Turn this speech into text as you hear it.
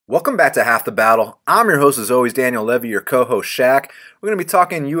Welcome back to Half the Battle. I'm your host as always, Daniel Levy, your co-host Shaq. We're going to be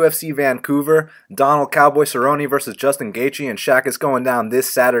talking UFC Vancouver, Donald Cowboy Cerrone versus Justin Gaethje, and Shaq is going down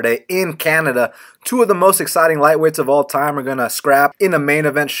this Saturday in Canada. Two of the most exciting lightweights of all time are going to scrap in a main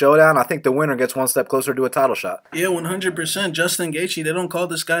event showdown. I think the winner gets one step closer to a title shot. Yeah, 100%. Justin Gaethje, they don't call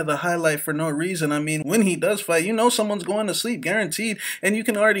this guy the highlight for no reason. I mean, when he does fight, you know someone's going to sleep, guaranteed. And you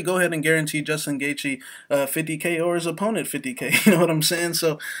can already go ahead and guarantee Justin Gaethje 50K or his opponent 50K. You know what I'm saying?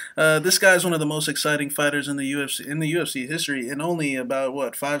 So this guy's one of the most exciting fighters in the UFC history, in only about,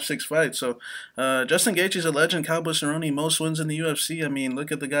 what, 5-6 fights. So Justin Gaethje's a legend. Cowboy Cerrone, most wins in the UFC. I mean,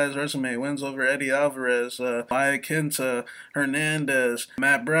 look at the guy's resume. Wins over Eddie Alvarez, Maya Quinta, Hernandez,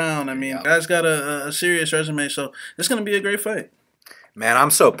 Matt Brown. I mean, guy's got a serious resume, so it's going to be a great fight. Man,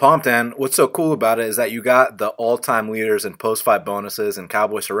 I'm so pumped, and what's so cool about it is that you got the all-time leaders in post-fight bonuses and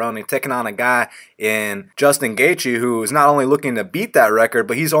Cowboy Cerrone taking on a guy in Justin Gaethje who is not only looking to beat that record,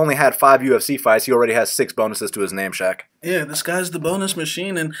 but he's only had 5 UFC fights. He already has 6 bonuses to his name, Shaq. Yeah, this guy's the bonus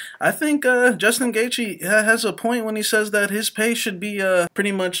machine, and I think Justin Gaethje has a point when he says that his pay should be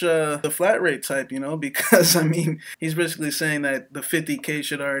pretty much the flat rate type, you know, because, I mean, he's basically saying that the 50K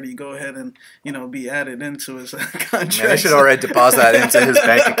should already go ahead and, you know, be added into his contract. Man, they should already deposit that into his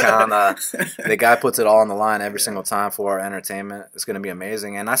bank account. The guy puts it all on the line every single time for our entertainment. It's going to be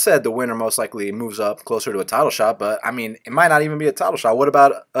amazing. And I said the winner most likely moves up closer to a title shot, but, I mean, it might not even be a title shot. What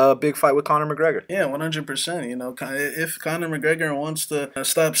about a big fight with Conor McGregor? Yeah, 100%. You know, if Conor McGregor wants to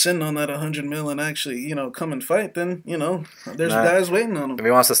stop sitting on that 100 mil and actually, you know, come and fight, then, you know, there's guys waiting on him. If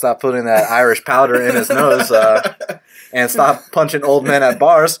he wants to stop putting that Irish powder in his nose and stop punching old men at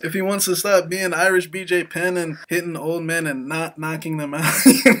bars. If he wants to stop being Irish BJ Penn and hitting old men and not knocking them out,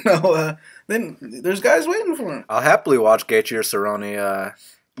 you know, then there's guys waiting for him. I'll happily watch Gaethje or Cerrone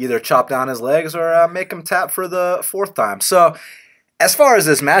either chop down his legs or make him tap for the 4th time. So, as far as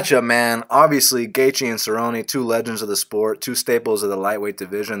this matchup, man, obviously Gaethje and Cerrone, 2 legends of the sport, 2 staples of the lightweight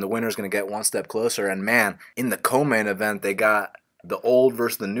division. The winner's going to get one step closer. And, man, in the co-main event, they got the old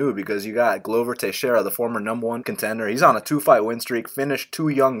versus the new, because you got Glover Teixeira, the former #1 contender. He's on a 2-fight win streak, finished 2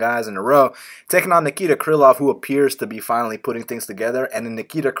 young guys in a row, taking on Nikita Krylov, who appears to be finally putting things together. And in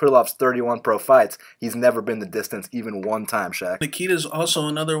Nikita Krylov's 31 pro fights, he's never been the distance even one time, Shaq. Nikita's also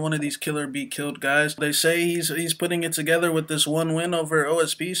another one of these killer be killed guys. They say he's putting it together with this 1 win over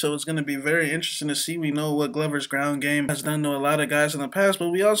OSP, so it's going to be very interesting to see. We know what Glover's ground game has done to a lot of guys in the past, but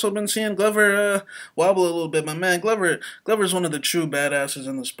we also been seeing Glover wobble a little bit. But man, Glover's one of the true badasses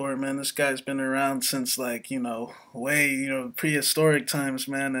in the sport, man. This guy's been around since, like, you know, way, you know, prehistoric times,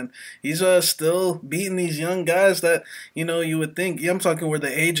 man, and he's still beating these young guys that, you know, you would think, I'm talking where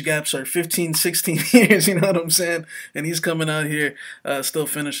the age gaps are 15, 16 years, you know what I'm saying, and he's coming out here still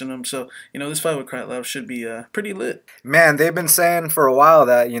finishing them. So, you know, this fight with Krylov should be pretty lit. Man, they've been saying for a while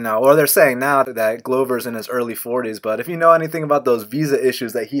that, you know, or they're saying now that Glover's in his early 40s, but if you know anything about those visa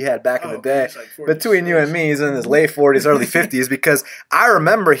issues that he had back in the day, like between you and me, he's in his late 40s, early 50s, because I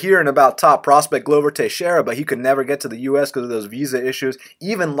remember hearing about top prospect Glover Teixeira, but he could never get to the U.S. because of those visa issues.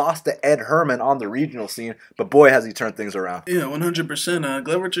 Even lost to Ed Herman on the regional scene, but boy, has he turned things around. Yeah, 100%.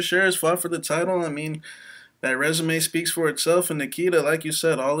 Glover Teixeira's fought for the title. I mean, that resume speaks for itself. And Nikita, like you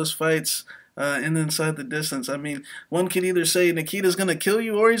said, all his fights in inside the distance. I mean, one could either say Nikita's going to kill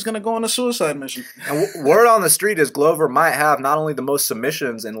you or he's going to go on a suicide mission. And word on the street is Glover might have not only the most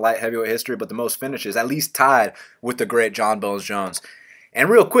submissions in light heavyweight history, but the most finishes, at least tied with the great John Bones Jones. And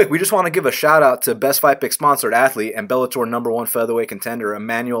real quick, we just want to give a shout-out to Best Fight Pick sponsored athlete and Bellator #1 featherweight contender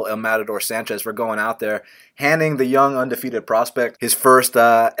Emmanuel El Matador Sanchez for going out there, handing the young undefeated prospect his first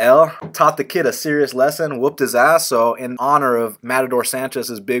L. Taught the kid a serious lesson, whooped his ass. So in honor of Matador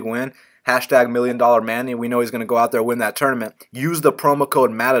Sanchez's big win, hashtag $1 Million Manny, we know he's going to go out there and win that tournament. Use the promo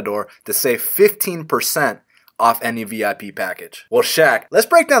code Matador to save 15% off any VIP package. Well, Shaq, let's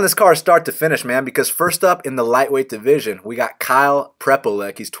break down this card start to finish, man, because first up in the lightweight division, we got Kyle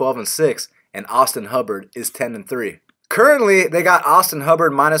Prepolec. He's 12-6, and Austin Hubbard is 10-3. Currently, they got Austin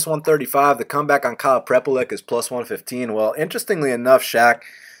Hubbard -135. The comeback on Kyle Prepolec is +115. Well, interestingly enough, Shaq,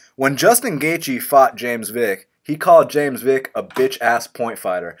 when Justin Gaethje fought James Vick, he called James Vick a bitch-ass point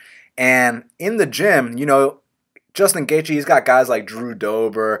fighter. And in the gym, you know, Justin Gaethje, he's got guys like Drew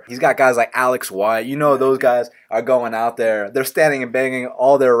Dober. He's got guys like Alex White. You know those guys are going out there. They're standing and banging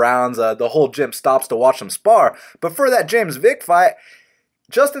all their rounds. The whole gym stops to watch them spar. But for that James Vick fight,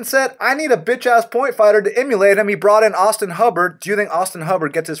 Justin said, I need a bitch-ass point fighter to emulate him. He brought in Austin Hubbard. Do you think Austin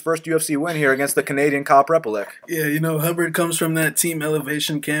Hubbard gets his first UFC win here against the Canadian Kyle Prepolec? Yeah, you know, Hubbard comes from that Team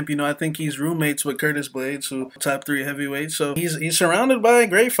Elevation camp. You know, I think he's roommates with Curtis Blades, who top 3 heavyweight. So he's surrounded by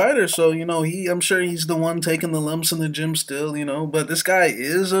great fighters. So, you know, I'm sure he's the one taking the lumps in the gym still, you know. But this guy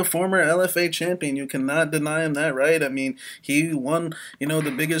is a former LFA champion. You cannot deny him that, right? I mean, he won, you know,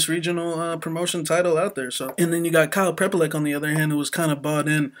 the biggest regional promotion title out there. So, and then you got Kyle Prepolec on the other hand, who was kind of bought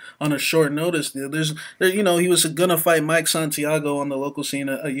in on a short notice. You know, he was gonna fight Mike Santiago on the local scene,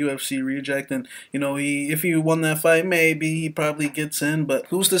 a UFC reject, and you know, if he won that fight, maybe he probably gets in. But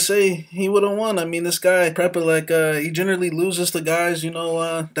who's to say he would have won? I mean, this guy Prepolec, he generally loses to guys, you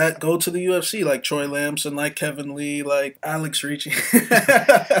know, that go to the UFC, like Troy Lamson, like Kevin Lee, like Alex Ricci.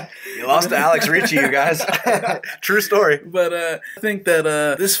 You lost to Alex Ricci, you guys. True story. But I think that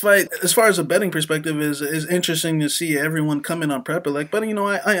this fight, as far as a betting perspective, is interesting to see everyone coming on Prepolec. But you know,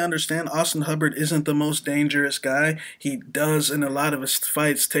 I understand Austin Hubbard isn't the most dangerous guy. He does, in a lot of his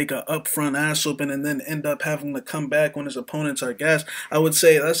fights, take a upfront ass whooping and then end up having to come back when his opponents are gassed. I would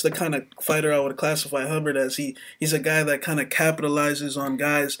say that's the kind of fighter I would classify Hubbard as. He's a guy that kind of capitalizes on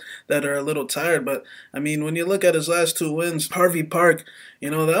guys that are a little tired. But, I mean, when you look at his last 2 wins, Harvey Park, you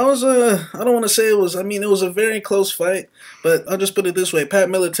know, that was I don't want to say it was, I mean, it was a very close fight, but I'll just put it this way. Pat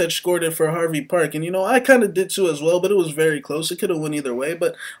Miletich scored it for Harvey Park, and, you know, I kind of did too as well, but it was very close. It could have went either way,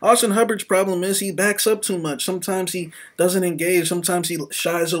 but Austin Hubbard's problem is he backs up too much. Sometimes he doesn't engage. Sometimes he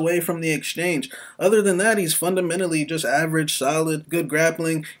shies away from the exchange. Other than that, he's fundamentally just average, solid, good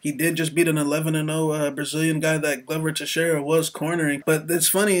grappling. He did just beat an 11-0 Brazilian guy that Glover Teixeira was cornering, but it's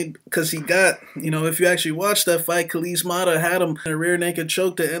funny because he got, you know, if you actually watch that fight, Khalid Mata had him in a rear naked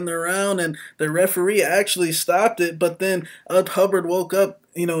choke to end the round, and the referee actually stopped it, but then Hubbard woke up,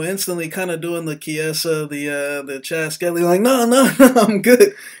 you know, instantly kind of doing the Chiesa, the Chad Skelly, like, no, I'm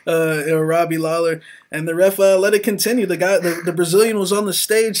good, or Robbie Lawler, and the ref let it continue. The guy, the Brazilian was on the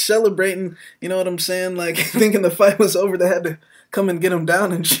stage celebrating, you know what I'm saying, like, thinking the fight was over. They had to come and get him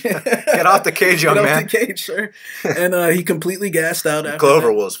down and shit. Get off the cage, young man. Get off the cage, sir. And he completely gassed out after Glover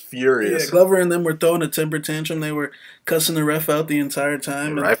that. was furious. Yeah, Glover and them were throwing a temper tantrum. They were cussing the ref out the entire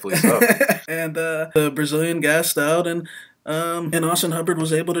time. Rightfully so. And the Brazilian gassed out, and Austin Hubbard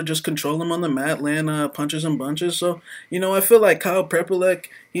was able to just control him on the mat, land punches and bunches. So, you know, I feel like Kyle Prepolec,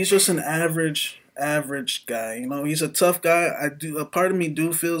 he's just an average guy. You know, he's a tough guy. A part of me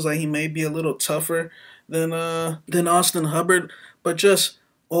feels like he may be a little tougher than Austin Hubbard, but just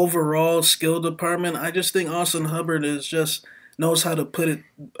overall skill department, I just think Austin Hubbard knows how to put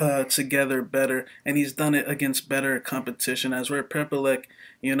it together better, and he's done it against better competition. As where Prepolec,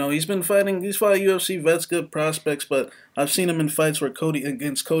 you know, he's fought UFC vets, good prospects, but I've seen him in fights where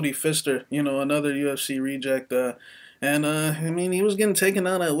against Cody Pfister, you know, another UFC reject, and I mean, he was getting taken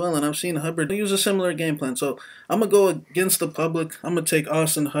out at will, and I've seen Hubbard use a similar game plan. So I'm going to go against the public. I'm going to take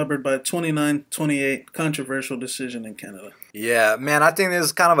Austin Hubbard by 29-28, controversial decision in Canada. Yeah, man, I think this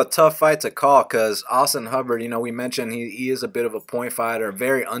is kind of a tough fight to call because Austin Hubbard, you know, we mentioned he is a bit of a point fighter,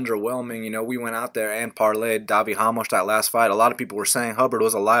 very underwhelming. You know, we went out there and parlayed Davi Ramos that last fight. A lot of people were saying Hubbard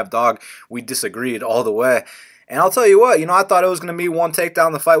was a live dog. We disagreed all the way. And I'll tell you what, you know, I thought it was going to be one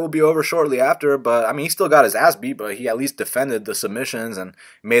takedown. The fight will be over shortly after. But, I mean, he still got his ass beat, but he at least defended the submissions and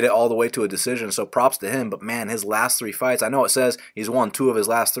made it all the way to a decision. So props to him. But, man, his last 3 fights, I know it says he's won 2 of his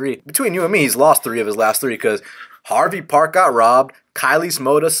last 3. Between you and me, he's lost 3 of his last 3 because Harvey Park got robbed, Kylie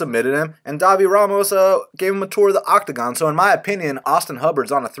Smolka submitted him, and Davi Ramos gave him a tour of the octagon. So in my opinion, Austin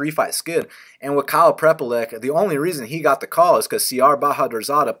Hubbard's on a 3-fight skid. And with Kyle Prepolec, the only reason he got the call is because CR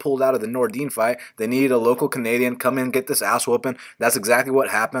Bahadurzada pulled out of the Nordine fight. They needed a local Canadian, come in, get this ass whooping. That's exactly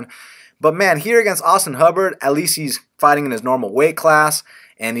what happened. But man, here against Austin Hubbard, at least he's fighting in his normal weight class,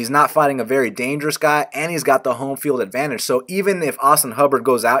 and he's not fighting a very dangerous guy, and he's got the home field advantage. So even if Austin Hubbard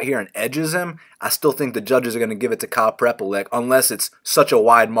goes out here and edges him, I still think the judges are going to give it to Kyle Prepolec, unless it's such a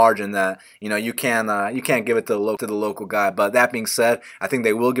wide margin that, you know, you can't give it to the local guy. But that being said, I think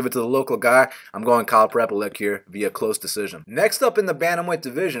they will give it to the local guy. I'm going Kyle Prepolec here via close decision. Next up in the bantamweight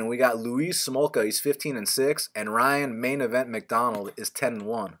division, we got Luis Smolka. He's 15-6, and Ryan main event MacDonald is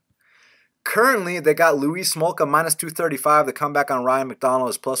 10-1. Currently, they got Luis Smolka minus 235. The comeback on Ryan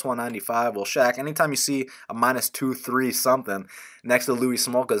MacDonald is plus 195. Well, Shaq, anytime you see a minus 2-3 something next to Luis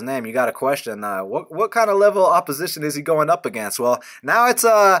Smolka's name, you got to question, what kind of level of opposition is he going up against? Well, now it's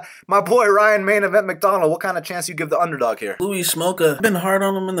my boy Ryan main event MacDonald. What kind of chance you give the underdog here? Luis Smolka, I've been hard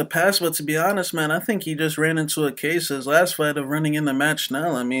on him in the past, but to be honest, man, I think he just ran into a case his last fight of running in the match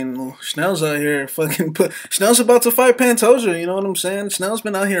Schnell. I mean, Schnell's out here Schnell's about to fight Pantoja, you know what I'm saying? Schnell's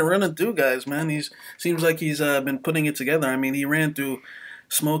been out here running through guys, man. Seems like he's been putting it together. I mean, he ran through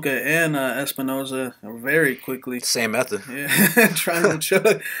Smolka and Espinoza very quickly. Same method. Yeah, trying to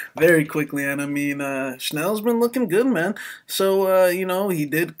choke very quickly. And I mean, Schnell's been looking good, man. So, he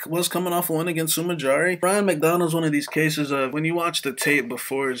was coming off a win against Sumajari. Ryan MacDonald's one of these cases of when you watch the tape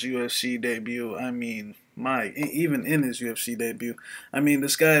before his UFC debut, I mean, even in his UFC debut, I mean,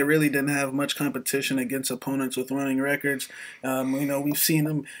 this guy really didn't have much competition against opponents with winning records. We've seen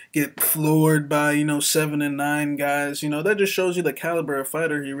him get floored by 7-9 guys. That just shows you the caliber of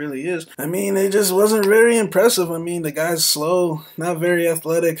fighter he really is. I mean, it just wasn't very impressive. I mean, the guy's slow, not very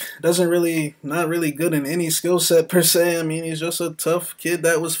athletic, not really good in any skill set per se. I mean, he's just a tough kid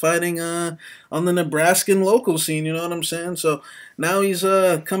that was fighting on the Nebraskan local scene. You know what I'm saying? So now he's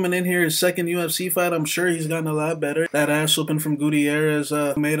coming in here, his second UFC fight. I'm sure he's gotten a lot better. That ass whooping from Gutierrez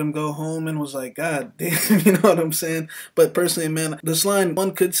made him go home and was like, God damn, you know what I'm saying? But personally, man, this line,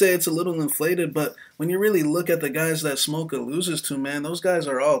 one could say it's a little inflated, but when you really look at the guys that Smolka loses to, man, those guys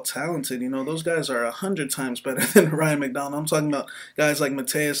are all talented. Those guys are 100 times better than Ryan MacDonald. I'm talking about guys like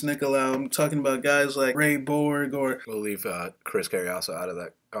Mateus Nicolau. I'm talking about guys like Ray Borg or... We'll leave Chris Carriazo out of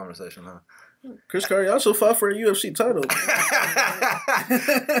that conversation, huh? Chris Carriazo fought for a UFC title.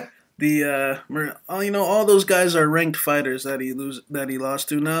 All those guys are ranked fighters that he lost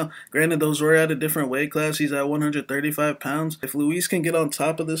to. Now, granted, those were at a different weight class. He's at 135 pounds. If Luis can get on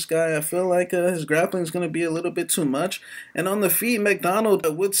top of this guy, I feel like his grappling is going to be a little bit too much. And on the feet, MacDonald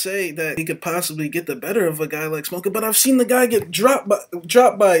would say that he could possibly get the better of a guy like Smolka, but I've seen the guy get dropped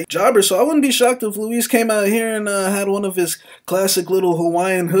by jobbers, so I wouldn't be shocked if Luis came out here and had one of his classic little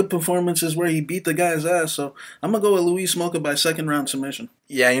Hawaiian hood performances where he beat the guy's ass. So I'm going to go with Luis Smolka by second round submission.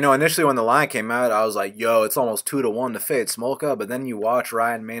 Yeah, initially when the line came out, I was like, yo, it's almost 2-1 to fade Smolka. But then you watch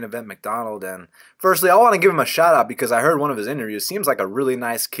Ryan main event MacDonald, and firstly, I want to give him a shout out because I heard one of his interviews. Seems like a really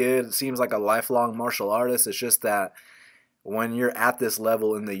nice kid. Seems like a lifelong martial artist. It's just that when you're at this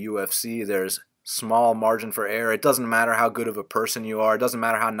level in the UFC, there's small margin for error. It doesn't matter how good of a person you are. It doesn't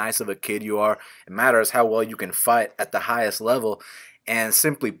matter how nice of a kid you are. It matters how well you can fight at the highest level. And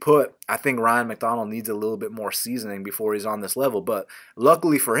simply put, I think Ryan MacDonald needs a little bit more seasoning before he's on this level. But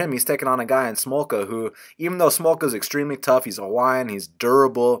luckily for him, he's taking on a guy in Smolka who, even though Smolka's extremely tough, he's Hawaiian, he's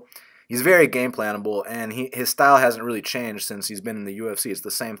durable, he's very game planable, and his style hasn't really changed since he's been in the UFC. It's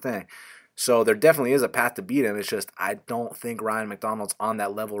the same thing. So there definitely is a path to beat him. It's just I don't think Ryan MacDonald's on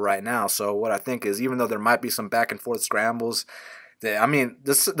that level right now. So what I think is, even though there might be some back and forth scrambles, the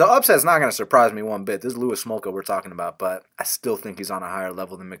upset's not going to surprise me one bit. This is Louis Smolka we're talking about, but I still think he's on a higher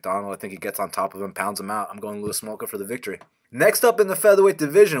level than MacDonald. I think he gets on top of him, pounds him out. I'm going Louis Smolka for the victory. Next up in the featherweight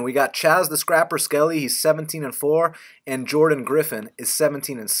division, we got Chaz the Scrapper Skelly. He's 17-4, and Jordan Griffin is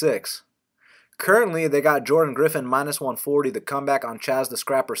 17-6. Currently, they got Jordan Griffin -140. The comeback on Chaz the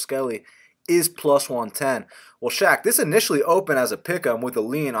Scrapper Skelly is +110. Well, Shaq, this initially opened as a pick'em with a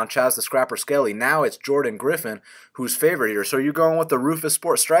lean on Chaz the Scrapper Skelly. Now it's Jordan Griffin who's favored here. So are you going with the Rufus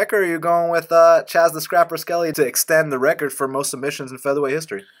Sports Striker, or are you going with Chaz the Scrapper Skelly to extend the record for most submissions in featherweight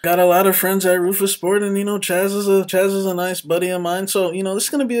history? Got a lot of friends at Rufus Sport, and Chaz is a nice buddy of mine. So this is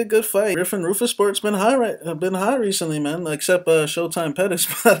gonna be a good fight. Griffin, Rufus Sport's been high recently, man. Except Showtime Pettis,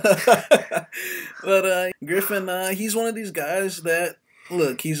 but Griffin, he's one of these guys that.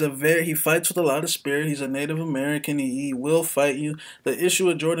 Look, he fights with a lot of spirit. He's a Native American. He will fight you. The issue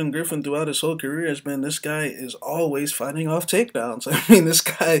with Jordan Griffin throughout his whole career has been this guy is always fighting off takedowns. I mean, this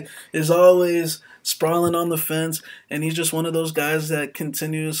guy is always sprawling on the fence, and he's just one of those guys that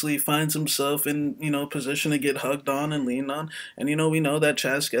continuously finds himself in, position to get hugged on and leaned on. And, we know that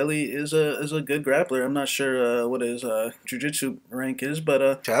Chaz Skelly is a good grappler. I'm not sure what his jiu-jitsu rank is,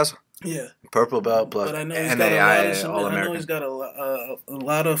 but... Chaz? Yeah. Purple belt plus NAI All-American. He's got a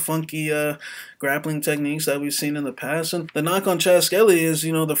lot of funky grappling techniques that we've seen in the past. And the knock on Chaz Skelly is,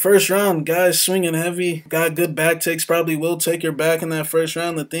 the first round, guys swinging heavy, got good back takes, probably will take your back in that first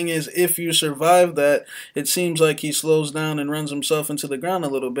round. The thing is, if you survive that, it seems like he slows down and runs himself into the ground a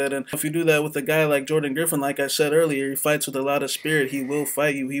little bit. And if you do that with a guy like Jordan Griffin, like I said earlier, he fights with a lot of spirit. He will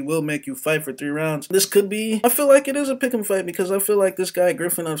fight you. He will make you fight for 3 rounds. This could be, I feel like it is a pick'em fight because I feel like this guy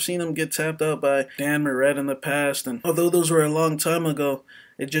Griffin, I've seen him get tapped out by Dan Moret in the past, and although those were a long time ago,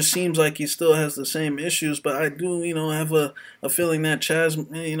 it just seems like he still has the same issues. But I do, have a feeling that Chaz,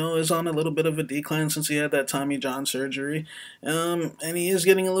 is on a little bit of a decline since he had that Tommy John surgery. And he is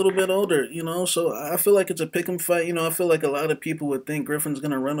getting a little bit older, so I feel like it's a pick'em fight. I feel like a lot of people would think Griffin's going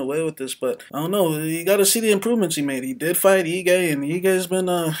to run away with this, but I don't know. You got to see the improvements he made. He did fight Ige, and Ige's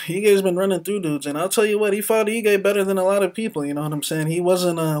been running through dudes. And I'll tell you what, he fought Ige better than a lot of people, you know what I'm saying? He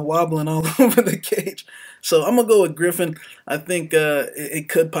wasn't wobbling all over the cage. So I'm going to go with Griffin. I think it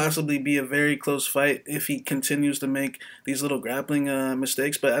could possibly be a very close fight if he continues to make these little grappling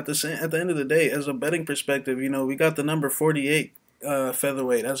mistakes. But at the end of the day, as a betting perspective, we got the number 48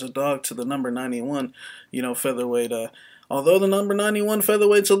 featherweight as a dog to the number 91, featherweight. Although the number 91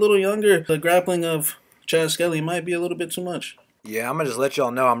 featherweight's a little younger, the grappling of Chad Skelly might be a little bit too much. Yeah, I'm going to just let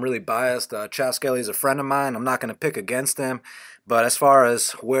y'all know I'm really biased. Chad Skelly is a friend of mine. I'm not going to pick against him. But as far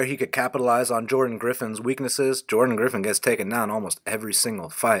as where he could capitalize on Jordan Griffin's weaknesses, Jordan Griffin gets taken down almost every single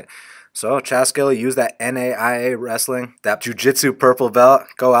fight. So Chad Skelly, use that NAIA wrestling, that jiu-jitsu purple belt.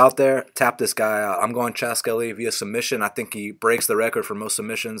 Go out there, tap this guy out. I'm going Chad Skelly via submission. I think he breaks the record for most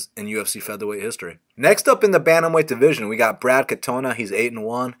submissions in UFC featherweight history. Next up in the bantamweight division, we got Brad Katona. He's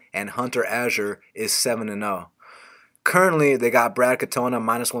 8-1, and Hunter Azure is 7-0. Currently, they got Brad Katona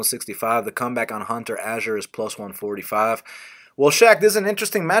 -165. The comeback on Hunter Azure is +145. Well, Shaq, this is an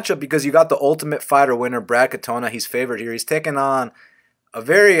interesting matchup because you got the Ultimate Fighter winner, Brad Katona. He's favored here. He's taking on a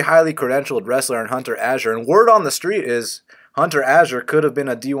very highly credentialed wrestler in Hunter Azure. And word on the street is Hunter Azure could have been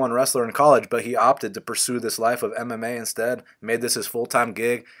a D1 wrestler in college, but he opted to pursue this life of MMA instead, made this his full-time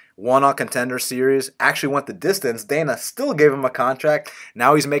gig, won on Contender Series, actually went the distance. Dana still gave him a contract.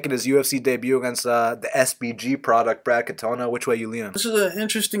 Now he's making his UFC debut against the SBG product, Brad Katona. Which way you leaning? This is an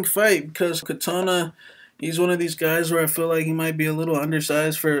interesting fight because Katona, he's one of these guys where I feel like he might be a little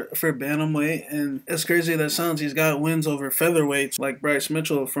undersized for bantamweight, and as crazy as that sounds, he's got wins over featherweights like Bryce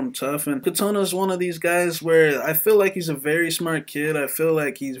Mitchell from Tough, and Katona's one of these guys where I feel like he's a very smart kid. I feel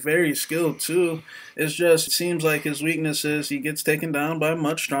like he's very skilled too. It seems like his weakness is he gets taken down by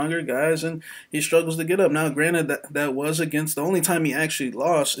much stronger guys, and he struggles to get up. Now, granted, that was against the only time he actually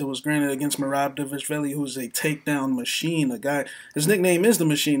lost. It was granted against Merab Dvalishvili, who's a takedown machine. A guy, his nickname is the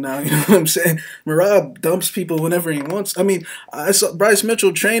Machine now. You know what I'm saying? Merab dumps people whenever he wants. I mean, I saw Bryce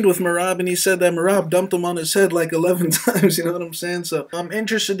Mitchell trained with Merab, and he said that Merab dumped him on his head like 11 times. You know what I'm saying? So I'm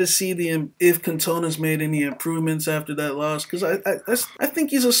interested to see if Katona's made any improvements after that loss, because I think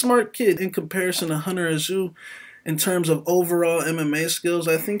he's a smart kid in comparison to Hunter Azure. In terms of overall MMA skills,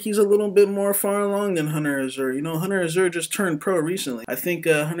 I think he's a little bit more far along than Hunter Azure. Hunter Azure just turned pro recently. I think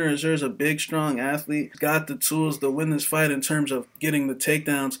Hunter Azure is a big, strong athlete. Got the tools to win this fight in terms of getting the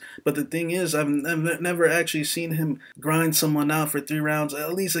takedowns. But the thing is, I've never actually seen him grind someone out for 3 rounds,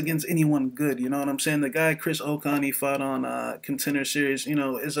 at least against anyone good. You know what I'm saying? The guy, Chris Ocon, he fought on Contender Series,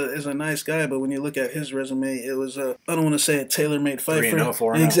 is a nice guy. But when you look at his resume, it was I don't want to say a tailor-made fight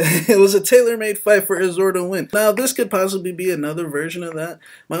for him. Exactly. It was a tailor-made fight for Azure to win. Now, this could possibly be another version of that.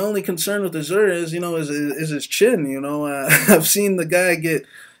 My only concern with Azure is his chin. I've seen the guy get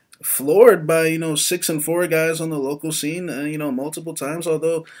floored by 6 and 4 guys on the local scene, multiple times.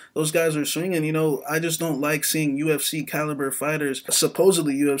 Although those guys are swinging, I just don't like seeing UFC caliber fighters,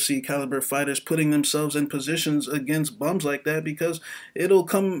 supposedly UFC caliber fighters, putting themselves in positions against bums like that, because it'll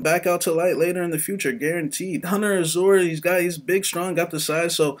come back out to light later in the future, guaranteed. Hunter Azure, he's big, strong, got the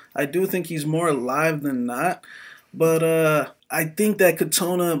size, so I do think he's more alive than not. But I think that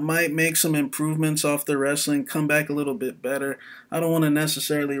Katona might make some improvements off the wrestling, come back a little bit better. I don't want to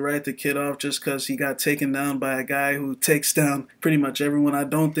necessarily write the kid off just because he got taken down by a guy who takes down pretty much everyone. I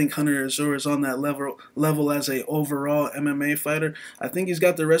don't think Hunter Azure is on that level as a overall MMA fighter. I think he's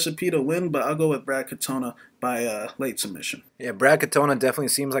got the recipe to win, but I'll go with Brad Katona by late submission. Yeah, Brad Katona definitely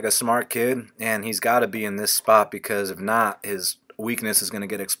seems like a smart kid, and he's got to be in this spot because if not, his weakness is going to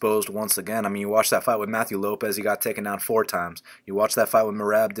get exposed once again. I mean, you watch that fight with Matthew Lopez, he got taken down 4 times. You watch that fight with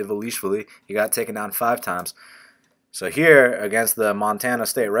Merab Dvalishvili, he got taken down 5 times. So here, against the Montana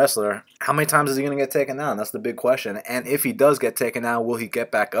State wrestler, how many times is he going to get taken down? That's the big question. And if he does get taken down, will he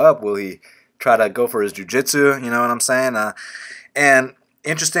get back up? Will he try to go for his jiu-jitsu? You know what I'm saying? And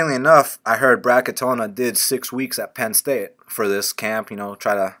interestingly enough, I heard Brad Katona did 6 weeks at Penn State for this camp,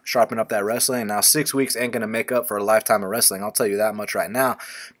 try to sharpen up that wrestling. Now, 6 weeks ain't going to make up for a lifetime of wrestling. I'll tell you that much right now.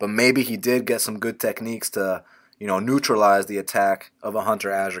 But maybe he did get some good techniques to, neutralize the attack of a Hunter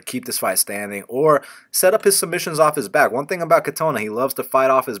Azure, keep this fight standing, or set up his submissions off his back. One thing about Katona, he loves to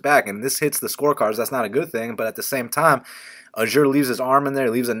fight off his back, and this hits the scorecards. That's not a good thing, but at the same time, Azure leaves his arm in there,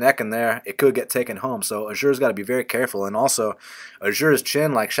 leaves a neck in there, it could get taken home. So Azure's got to be very careful. And also, Azure's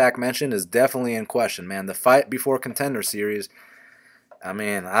chin, like Shaq mentioned, is definitely in question, man. The fight before Contender Series, I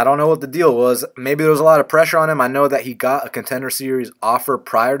mean, I don't know what the deal was. Maybe there was a lot of pressure on him. I know that he got a Contender Series offer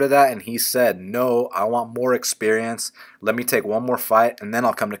prior to that, and he said, no, I want more experience. Let me take one more fight, and then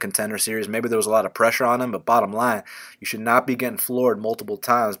I'll come to Contender Series. Maybe there was a lot of pressure on him, but bottom line, you should not be getting floored multiple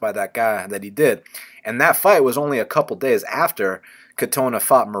times by that guy that he did. And that fight was only a couple days after Katona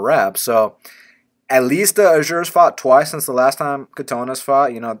fought Merab. So At least Azure's fought twice since the last time Katona's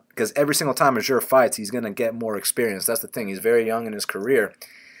fought, because every single time Azure fights, he's going to get more experience. That's the thing. He's very young in his career.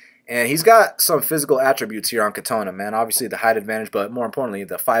 And he's got some physical attributes here on Katona, man. Obviously the height advantage, but more importantly,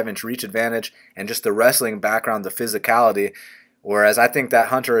 the 5-inch reach advantage and just the wrestling background, the physicality. Whereas I think that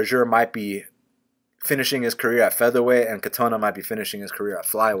Hunter Azure might be finishing his career at featherweight and Katona might be finishing his career at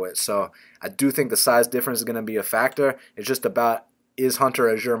flyweight. So I do think the size difference is going to be a factor. It's just about, is Hunter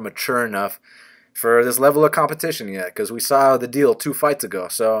Azure mature enough for this level of competition yet? Because we saw the deal 2 fights ago.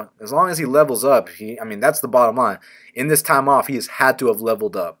 So as long as he levels up, that's the bottom line. In this time off, he has had to have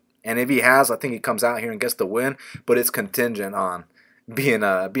leveled up. And if he has, I think he comes out here and gets the win, but it's contingent on being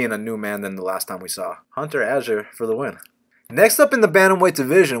a new man than the last time we saw. Hunter Azure for the win. Next up in the bantamweight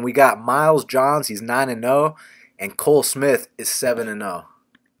division, we got Miles Johns. He's 9-0, and Cole Smith is 7-0.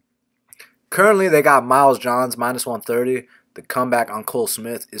 Currently, they got Miles Johns -130. The comeback on Cole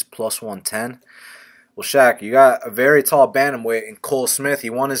Smith is +110. Well, Shaq, you got a very tall bantamweight in Cole Smith. He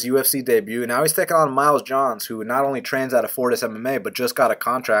won his UFC debut. Now he's taking on Miles Johns, who not only trains out of Fortis MMA, but just got a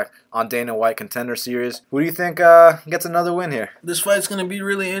contract on Dana White Contender Series. Who do you think gets another win here? This fight's going to be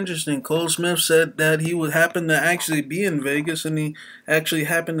really interesting. Cole Smith said that he would happen to actually be in Vegas, and he actually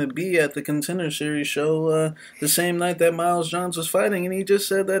happened to be at the Contender Series show the same night that Miles Johns was fighting, and he just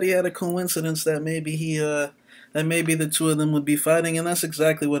said that he had a coincidence that maybe that maybe the two of them would be fighting, and that's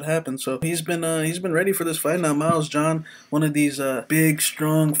exactly what happened. So he's been ready for this fight now. Miles John, one of these big,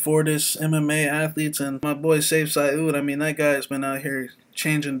 strong Fortis MMA athletes, and my boy Saif Saud. That guy has been out here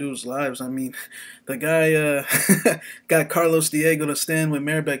changing dudes' lives. The guy got Carlos Diego to stand with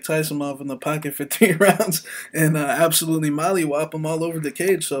Mairbek Taisimov in the pocket for 3 rounds and absolutely mollywop him all over the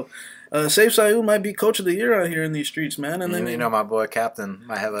cage. So Saif Saud might be coach of the year out here in these streets, man. And then my boy Captain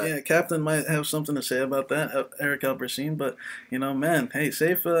might have Captain might have something to say about that, Eric Albertine. But man, hey,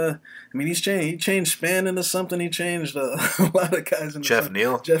 Saif. He's changed. He changed Span into something. He changed a lot of guys into Jeff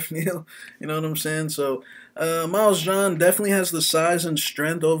Neal. You know what I'm saying? So Miles John definitely has the size and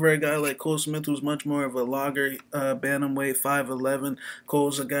strength over a guy like Cole Smith, who's much more of a logger, bantamweight, 5'11".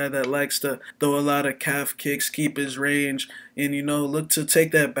 Cole's a guy that likes to throw a lot of calf kicks, keep his range, and look to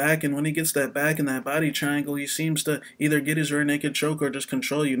take that back. And when he gets that back in that body triangle, he seems to either get his rear naked choke or just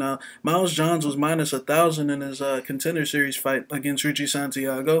control you. Now, Miles Johns was -1,000 in his Contender Series fight against Richie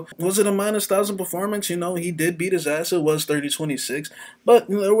Santiago. Was it a -1,000 performance? He did beat his ass. It was 30-26. But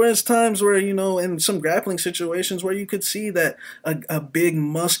there was times where, in some grappling situations where you could see that a big,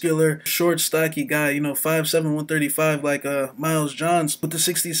 muscular, short, stocky guy, 5'7", 135, like Miles Johns, with the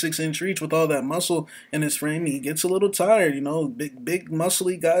 66-inch reach, with all that muscle in his frame, he gets a little tired. Big,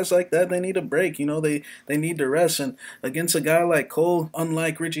 muscly guys like that, they need a break. They need to rest. And against a guy like Cole,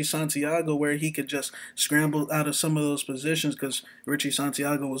 unlike Richie Santiago, where he could just scramble out of some of those positions because Richie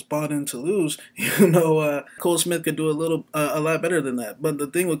Santiago was bought in to lose, Cole Smith could do a lot better than that. But the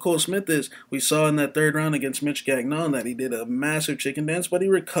thing with Cole Smith is, we saw in that 3rd round against Mitch Gagnon that he did a massive chicken dance, but he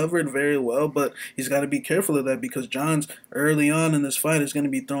recovered very well. But he's got to be careful of that, because Johns early on in this fight is going to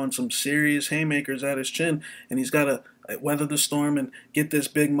be throwing some serious haymakers at his chin, and he's got to weather the storm and get this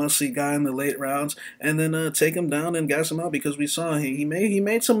big muscly guy in the late rounds, and then take him down and gas him out, because we saw he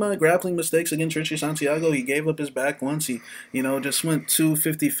made some grappling mistakes against Richie Santiago. He gave up his back once. He just went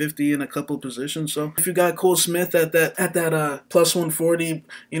 50-50 in a couple of positions. So if you got Cole Smith at that +140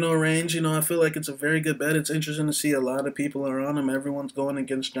 range, I feel like it's a very good bet. It's interesting to see a lot of people are on him. Everyone's going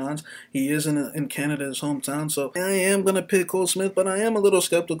against Johns. He is in Canada, his hometown. So I am gonna pick Cole Smith, but I am a little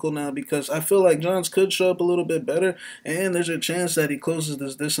skeptical now, because I feel like Johns could show up a little bit better, and there's a chance that he closes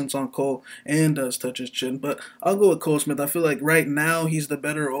this distance on Cole and does touch his chin. But I'll go with Cole Smith. I feel like right now he's the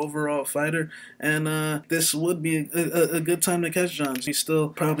better overall fighter, and this would be a good time to catch Johns. He's still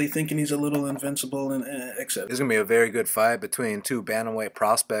probably thinking he's a little invincible, and etc. It's going to be a very good fight between 2 bantamweight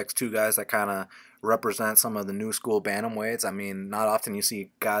prospects, 2 guys that kind of represent some of the new school bantamweights. Not often you see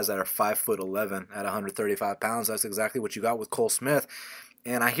guys that are 5'11" at 135 pounds. That's exactly what you got with Cole Smith.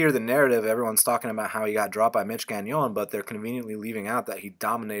 And I hear the narrative, everyone's talking about how he got dropped by Mitch Gagnon, but they're conveniently leaving out that he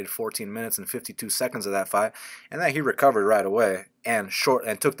dominated 14 minutes and 52 seconds of that fight, and that he recovered right away and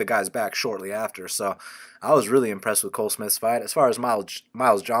took the guys back shortly after. So I was really impressed with Cole Smith's fight. As far as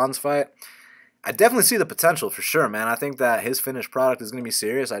Miles Johns' fight, I definitely see the potential for sure, man. I think that his finished product is going to be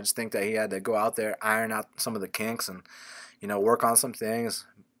serious. I just think that he had to go out there, iron out some of the kinks, and work on some things.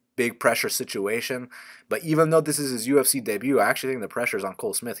 Big pressure situation. But even though this is his UFC debut, I actually think the pressure is on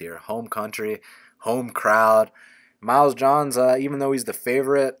Cole Smith here. Home country, home crowd. Miles Johns, even though he's the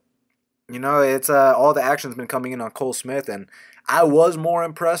favorite, You know, it's all the action's been coming in on Cole Smith, and I was more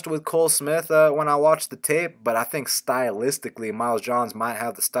impressed with Cole Smith when I watched the tape, but I think stylistically, Miles Johns might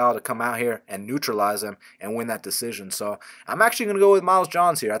have the style to come out here and neutralize him and win that decision. So I'm actually going to go with Miles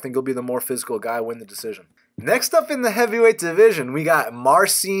Johns here. I think he'll be the more physical guy, win the decision. Next up in the heavyweight division, we got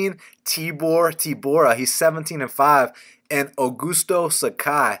Marcin Tybura. He's 17-5, and Augusto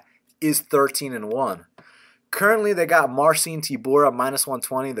Sakai is 13-1. Currently, they got Marcin Tybura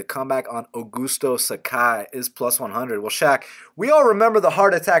 -120. The comeback on Augusto Sakai is +100. Well, Shaq, we all remember the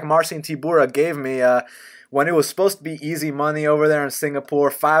heart attack Marcin Tybura gave me when it was supposed to be easy money over there in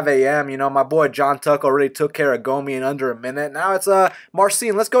Singapore, 5 a.m. You know, my boy John Tuck already took care of Gomi in under a minute. Now it's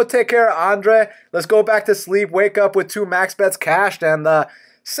Marcin, let's go take care of Andre. Let's go back to sleep, wake up with 2 max bets cashed. And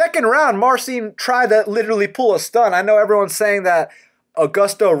second round, Marcin tried to literally pull a stunt. I know everyone's saying that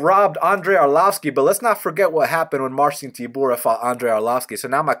Augusto robbed Andre Arlovski, but let's not forget what happened when Marcin Tybura fought Andre Arlovski. So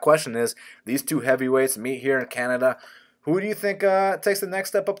now my question is, these 2 heavyweights meet here in Canada. Who do you think takes the next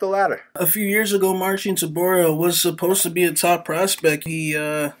step up the ladder? A few years ago, Marcin Tybura was supposed to be a top prospect. He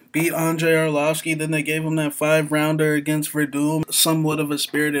beat Andre Arlovski, then they gave him that 5-rounder against Verdum. Somewhat of a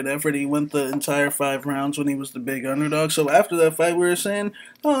spirited effort. He went the entire 5 rounds when he was the big underdog. So after that fight, we were saying,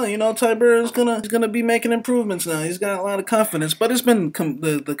 oh, you know, Tybura is gonna be making improvements now. He's got a lot of confidence, but it's been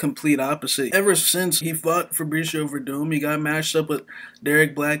the complete opposite. Ever since he fought Fabricio Verdum, he got matched up with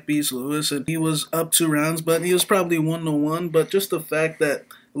Derek Blackbeast Lewis, and he was up 2 rounds, but he was probably 1-1. But just the fact that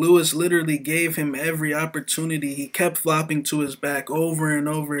Lewis literally gave him every opportunity. He kept flopping to his back over and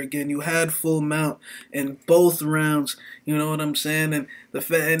over again. You had full mount in both rounds. You know what I'm saying? And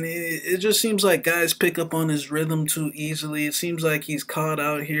it just seems like guys pick up on his rhythm too easily. It seems like he's caught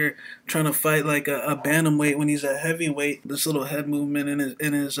out here trying to fight like a bantamweight when he's a heavyweight. This little head movement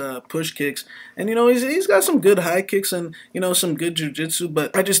in his push kicks, and you know he's got some good high kicks and you know some good jiu-jitsu.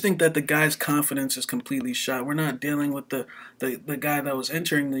 But I just think that the guy's confidence is completely shot. We're not dealing with the guy that was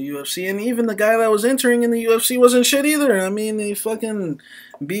entering the UFC, and even the guy that was entering in the UFC wasn't shit either. I mean, he fucking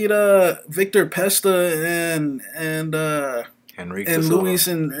beat Victor Pesta and Luis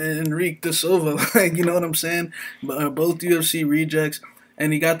and Enrique de Silva. Like, you know what I'm saying? Both UFC rejects.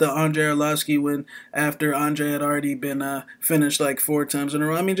 And he got the Andre Arlovski win after Andre had already been finished like 4 times in a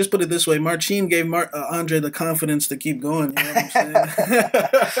row. I mean, just put it this way. Marcin gave Andre the confidence to keep going. You know what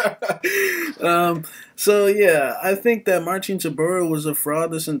I'm saying? So, yeah, I think that Marcin Tybura was a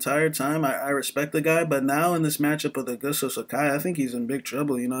fraud this entire time. I respect the guy. But now in this matchup with Augusto Sakai, I think he's in big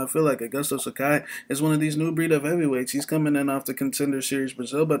trouble. You know, I feel like Augusto Sakai is one of these new breed of heavyweights. He's coming in off the Contender Series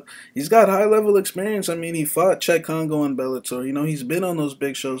Brazil, but he's got high-level experience. I mean, he fought Czech Congo and Bellator. You know, he's been on those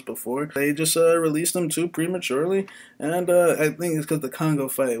big shows before. They just released him too prematurely, and I think it's because the Congo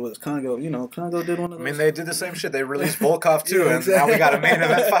fight was Congo. You know, Congo did one of those. I mean, they did the same shit. They released Volkov too, yeah, exactly. And now we got a main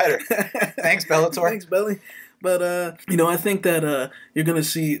event fighter. Thanks, Bellator. Thanks, Belly. But, you know, I think that you're going to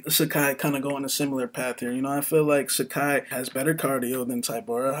see Sakai kind of go on a similar path here. You know, I feel like Sakai has better cardio than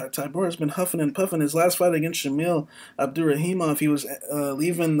Tybura. Tybura's been huffing and puffing. His last fight against Shamil Abdurrahimov, he was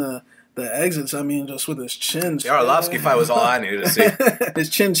leaving the exits, I mean, just with his chin. The Arlovski fight was all I needed to see. His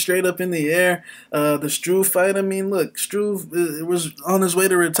chin straight up in the air. The Struve fight, I mean, look, Struve was on his way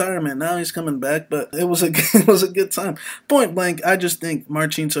to retirement. Now he's coming back, but it was a good time. Point blank, I just think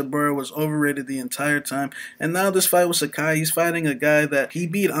Marcin Tybura was overrated the entire time. And now this fight with Sakai, he's fighting a guy that he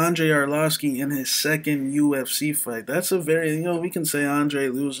beat Andre Arlovski in his 2nd UFC fight. That's a very, you know, we can say Andre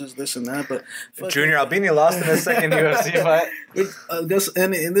loses this and that, but Junior Albini lost in his 2nd UFC fight.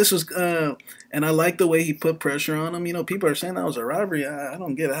 And this was and I like the way he put pressure on him. You know, people are saying that was a robbery. I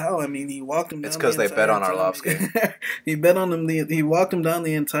don't get how. I mean, he walked him down. It's because they bet on Arlovski. He bet on him. He walked him down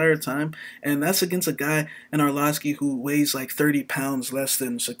the entire time, and that's against a guy in Arlovski who weighs like 30 pounds less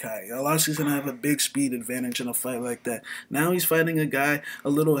than Sakai. Arlovski's gonna have a big speed advantage in a fight like that. Now he's fighting a guy a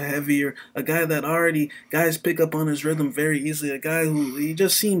little heavier, a guy that already guys pick up on his rhythm very easily. A guy who he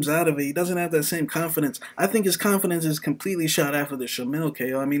just seems out of it. He doesn't have that same confidence. I think his confidence is completely shot after the Shamil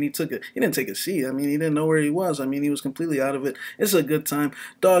KO. I mean, he didn't take a seat. I mean, he didn't know where he was. I mean, he was completely out of it. It's a good time.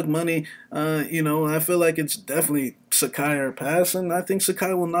 Dog money, you know, I feel like it's definitely Sakai or pass, and I think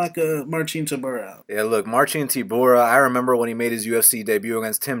Sakai will knock Marcin Tybura out. Yeah, look, Marcin Tybura, I remember when he made his UFC debut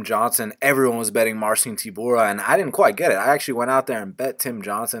against Tim Johnson, everyone was betting Marcin Tybura, and I didn't quite get it. I actually went out there and bet Tim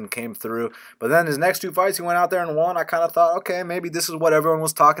Johnson, came through, but then his next 2 fights, he went out there and won. I kind of thought, okay, maybe this is what everyone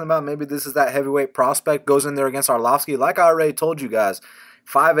was talking about. Maybe this is that heavyweight prospect, goes in there against Arlovski. Like I already told you guys,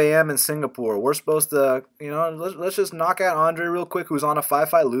 5 a.m. in Singapore. We're supposed to, you know, let's just knock out Andre real quick, who's on a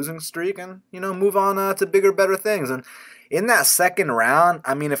 5-fight losing streak, and, you know, move on to bigger, better things. And in that second round,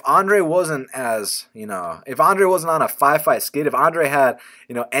 I mean, if Andre wasn't as, if Andre wasn't on a 5-fight skid, if Andre had,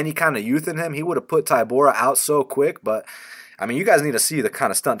 any kind of youth in him, he would have put Tybura out so quick. But, I mean, you guys need to see the kind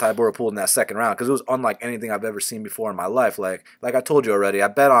of stunt Tybura pulled in that second round because it was unlike anything I've ever seen before in my life. Like I told you already, I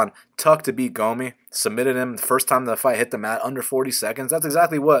bet on Tuck to beat Gomi, submitted him the first time the fight hit the mat under 40 seconds. That's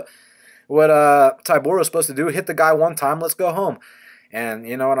exactly what Tybura was supposed to do. Hit the guy one time, let's go home. And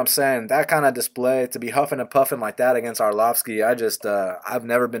you know what I'm saying? That kind of display, to be huffing and puffing like that against Arlovsky, I've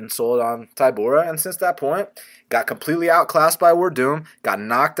never been sold on Tybura. And since that point, got completely outclassed by Werdum, got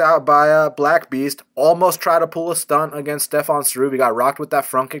knocked out by Black Beast, almost tried to pull a stunt against Stefan Struve. He got rocked with that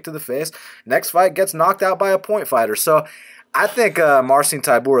front kick to the face. Next fight, gets knocked out by a point fighter. So I think Marcin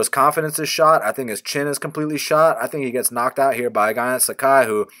Tybura's confidence is shot. I think his chin is completely shot. I think he gets knocked out here by a guy like Sakai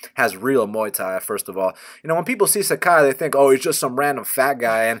who has real Muay Thai, first of all. When people see Sakai, they think, oh, he's just some random fat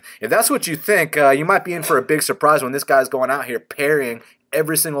guy. And if that's what you think, you might be in for a big surprise when this guy's going out here parrying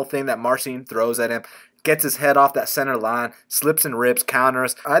every single thing that Marcin throws at him. Gets his head off that center line, slips and rips,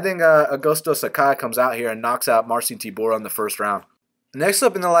 counters. I think Augusto Sakai comes out here and knocks out Marcin Tybura in the first round. Next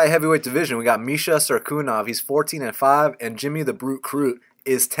up in the light heavyweight division, we got Misha Cirkunov. He's 14-5, and Jimmy the Brute Crute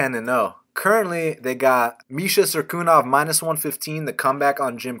is 10-0. Currently, they got Misha Cirkunov -115. The comeback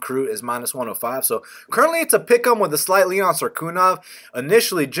on Jim Crute is -105. So currently, it's a pick-em with a slight lean on Cirkunov.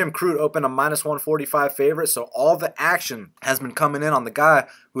 Initially, Jim Crute opened a -145 favorite, so all the action has been coming in on the guy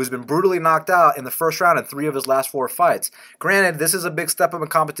who's been brutally knocked out in the first round in 3 of his last 4 fights. Granted, this is a big step up in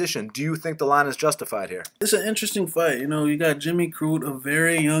competition. Do you think the line is justified here? It's an interesting fight. You got Jimmy Crute, a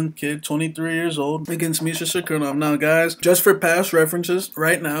very young kid, 23 years old, against Misha Cirkunov. Now, guys, just for past references,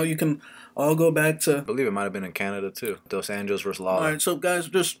 right now, you can all go back to... I believe it might have been in Canada, too. Dos Anjos versus Lawler. All right, so, guys,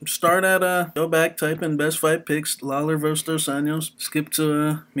 just start at, go back, type in best fight picks, Lawler versus Dos Anjos. Skip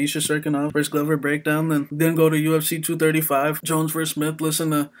to Misha Cirkunov versus Glover breakdown, then go to UFC 235, Jones versus Smith.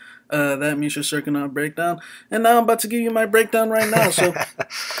 Listen to that Misha Cirkunov breakdown. And now I'm about to give you my breakdown right now. So,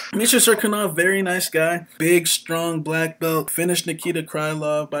 Misha Cirkunov, very nice guy. Big, strong black belt. Finished Nikita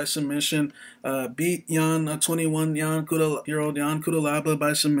Krylov by submission. Beat 21-year-old Jan Kudalaba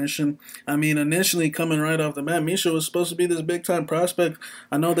by submission. I mean, initially coming right off the bat, Misha was supposed to be this big-time prospect.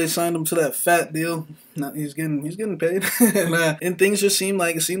 I know they signed him to that fat deal. He's getting paid. And things just seemed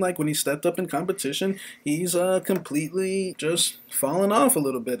like when he stepped up in competition, he's completely just fallen off a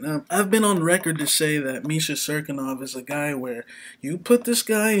little bit. Now, I've been on record to say that Misha Cirkunov is a guy where you put this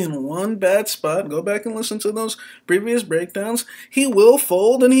guy in one bad spot, go back and listen to those previous breakdowns, he will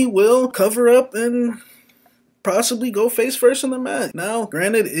fold and he will cover up and possibly go face first in the mat. Now,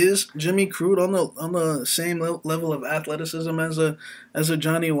 granted, is Jimmy Crute on the same level of athleticism as a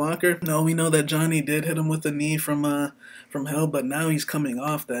Johnny Walker? No, we know that Johnny did hit him with a knee from hell, but now he's coming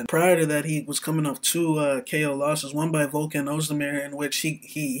off that. Prior to that, he was coming off 2 KO losses, one by Volkan Ozdemir, in which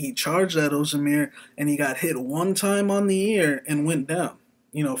he charged at Ozdemir and he got hit one time on the ear and went down.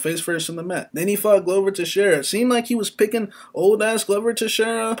 Face first in the mat. Then he fought Glover Teixeira. It seemed like he was picking old-ass Glover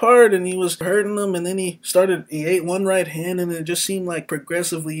Teixeira apart, and he was hurting him, and then he ate one right hand, and it just seemed like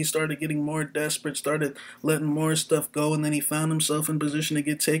progressively he started getting more desperate, started letting more stuff go, and then he found himself in position to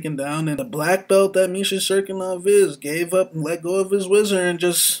get taken down, and the black belt that Misha Cirkunov gave up and let go of his whizzer and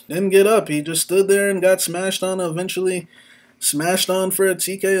just didn't get up. He just stood there and got smashed on, eventually smashed on for a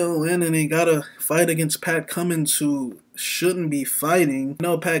TKO win, and he got a fight against Pat Cummins, who shouldn't be fighting.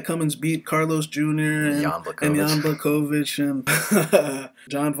 No, Pat Cummins beat Carlos Jr. and Jan Blachowicz and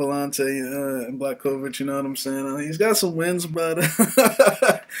John Vellante and Blachowicz, you know what I'm saying? He's got some wins, but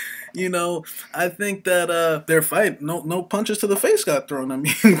I think that their fight, no punches to the face got thrown. I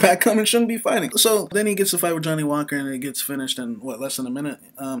mean, Pat Cummins shouldn't be fighting. So then he gets to fight with Johnny Walker, and it gets finished in less than a minute.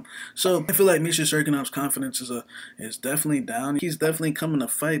 So I feel like Misha Cirkunov's confidence is definitely down. He's definitely coming to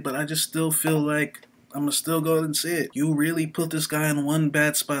fight, but I just still feel like I'm going to still go ahead and say it. You really put this guy in one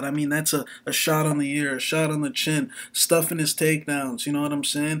bad spot. I mean, that's a shot on the ear, a shot on the chin, stuffing his takedowns. You know what I'm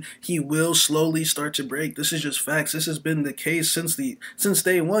saying? He will slowly start to break. This is just facts. This has been the case since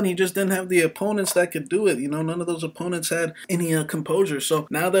day one. He just didn't have the opponents that could do it. None of those opponents had any composure. So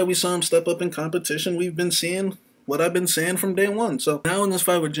now that we saw him step up in competition, we've been seeing what I've been saying from day one. So now in this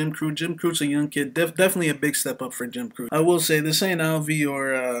fight with Jim Crute's a young kid. Definitely a big step up for Jim Crute. I will say this ain't Alvey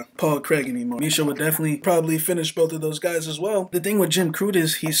or Paul Craig anymore. Misha would definitely probably finish both of those guys as well. The thing with Jim Crute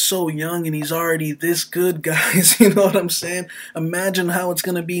is he's so young and he's already this good, guys. You know what I'm saying? Imagine how it's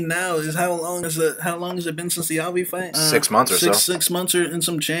gonna be now. How long has it been since the Alvey fight? 6 months or so. 6 months or and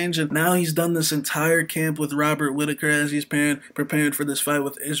some change. And now he's done this entire camp with Robert Whitaker as he's preparing for this fight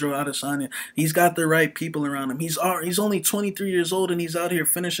with Israel Adesanya. He's got the right people around him. He's he's only 23 years old and he's out here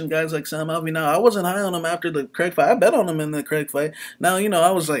finishing guys like Sam Alvey. Now, I wasn't high on him after the Craig fight. I bet on him in the Craig fight. Now, you know,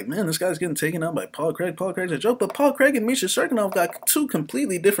 I was like, man, this guy's getting taken out by Paul Craig. Paul Craig's a joke. But Paul Craig and Misha Cirkunov got two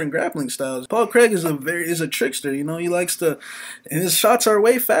completely different grappling styles. Paul Craig is a trickster. You know, he likes to, and his shots are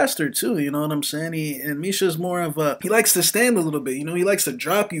way faster too. You know what I'm saying? And Misha's more of he likes to stand a little bit. You know, he likes to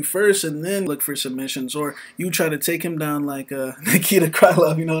drop you first and then look for submissions, or you try to take him down like Nikita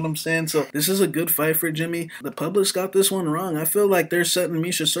Krylov. You know what I'm saying? So this is a good fight for Jimmy. The public's got this one wrong. I feel like they're setting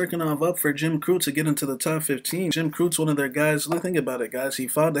Misha Cirkunov up for Jim Crute to get into the top 15. Jim Crute's one of their guys. Think about it, guys.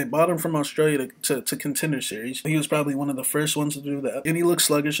 They bought him from Australia to Contender Series. He was probably one of the first ones to do that. And he looked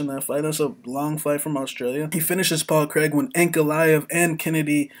sluggish in that fight. That's a long fight from Australia. He finishes Paul Craig when Ankalaev and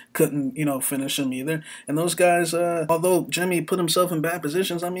Kennedy couldn't, you know, finish him either. And those guys, although Jimmy put himself in bad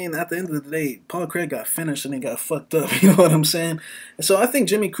positions, I mean, at the end of the day, Paul Craig got finished and he got fucked up. You know what I'm saying? And so I think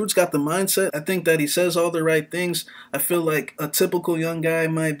Jimmy Crute's got the mindset. I think that he says all the right things. I feel like a typical young guy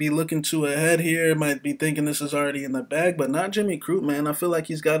might be looking to ahead here, might be thinking this is already in the bag, but not Jimmy Crute, man. I feel like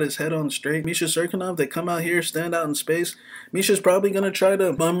he's got his head on straight. Misha Cirkunov, they come out here, stand out in space. Misha's probably going to try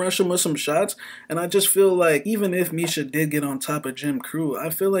to bum rush him with some shots, and I just feel like even if Misha did get on top of Jim Crute, I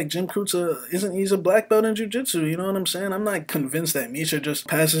feel like Jim Crute's he's a black belt in jiu-jitsu, you know what I'm saying? I'm not convinced that Misha just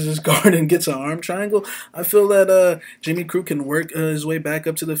passes his guard and gets an arm triangle. I feel that Jimmy Crute can work his way back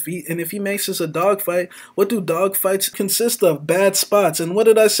up to the feet, and if he makes this a dogfight, what do dogfights consist of? Bad spots. And what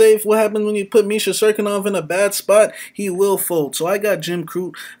did I say? What happens when you put Misha Cirkunov in a bad spot? He will fold. So I got Jim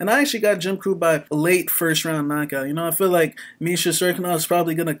Crute, and I actually got Jim Crute by a late first round knockout. You know, I feel like Misha Cirkunov is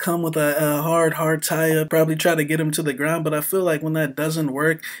probably going to come with a hard tie-up, probably try to get him to the ground, but I feel like when that doesn't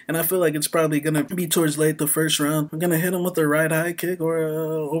work, and I feel like it's probably going to be towards late the first round, I'm going to hit him with a right high kick or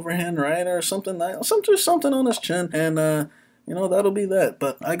a overhand right or something on his chin, and you know, that'll be that.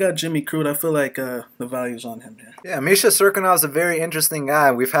 But I got Jimmy Crute. I feel like the value's on him here. Yeah, Misha Cirkunov's a very interesting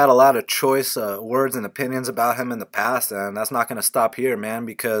guy. We've had a lot of choice words and opinions about him in the past, and that's not going to stop here, man,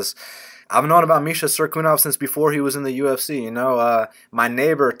 because I've known about Misha Cirkunov since before he was in the UFC. You know, my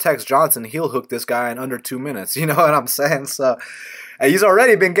neighbor, Tex Johnson, he'll hook this guy in under 2 minutes. You know what I'm saying? So he's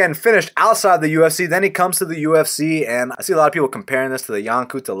already been getting finished outside the UFC. Then he comes to the UFC, and I see a lot of people comparing this to the Jan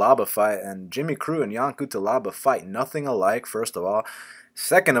Cutelaba fight. And Jimmy Crute and Jan Cutelaba fight nothing alike, first of all.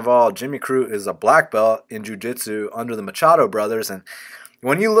 Second of all, Jimmy Crute is a black belt in jiu-jitsu under the Machado brothers. And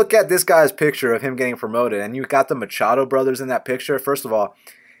when you look at this guy's picture of him getting promoted, and you got the Machado brothers in that picture, first of all,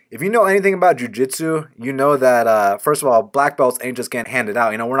 if you know anything about jiu-jitsu, you know that, first of all, black belts ain't just getting handed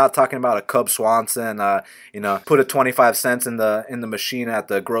out. You know, we're not talking about a Cub Swanson, you know, put a 25 cents in the machine at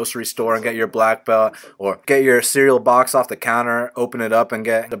the grocery store and get your black belt, or get your cereal box off the counter, open it up and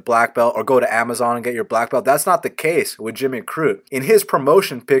get the black belt, or go to Amazon and get your black belt. That's not the case with Jimmy Crute. In his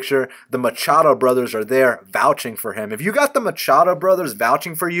promotion picture, the Machado brothers are there vouching for him. If you got the Machado brothers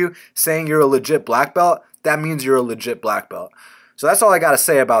vouching for you, saying you're a legit black belt, that means you're a legit black belt. So that's all I got to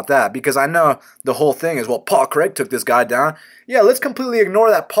say about that, because I know the whole thing is, well, Paul Craig took this guy down. Yeah, let's completely ignore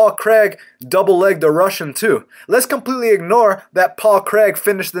that Paul Craig double-legged the Russian too. Let's completely ignore that Paul Craig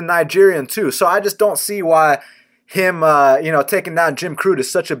finished the Nigerian too. So I just don't see why him, you know, taking down Jim Crute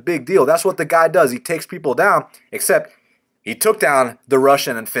is such a big deal. That's what the guy does. He takes people down, except he took down the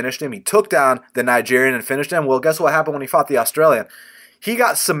Russian and finished him. He took down the Nigerian and finished him. Well, guess what happened when he fought the Australian? He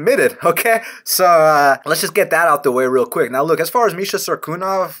got submitted, okay? So let's just get that out the way real quick. Now, look, as far as Misha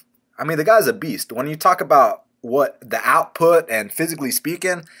Cirkunov, I mean, the guy's a beast. When you talk about what the output and physically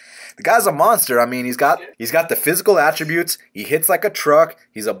speaking, the guy's a monster. I mean, he's got the physical attributes. He hits like a truck.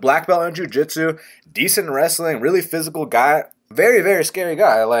 He's a black belt in jiu-jitsu, decent wrestling, really physical guy. Very, very scary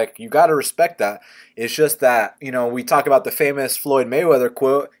guy. Like, you got to respect that. It's just that, you know, we talk about the famous Floyd Mayweather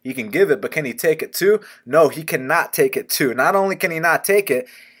quote, he can give it, but can he take it too? No, he cannot take it too. Not only can he not take it,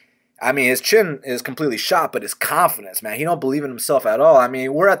 I mean, his chin is completely shot, but his confidence, man, he don't believe in himself at all. I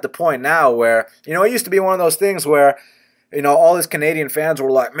mean, we're at the point now where, you know, it used to be one of those things where, you know, all his Canadian fans were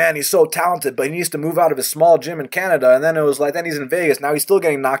like, man, he's so talented, but he needs to move out of his small gym in Canada. And then it was like, then he's in Vegas. Now he's still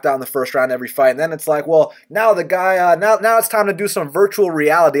getting knocked out in the first round every fight. And then it's like, well, now the guy, now it's time to do some virtual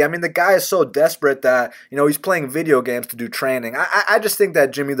reality. I mean, the guy is so desperate that, you know, he's playing video games to do training. I just think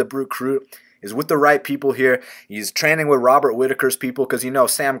that Jimmy the Brute Crute is with the right people here. He's training with Robert Whitaker's people because, you know,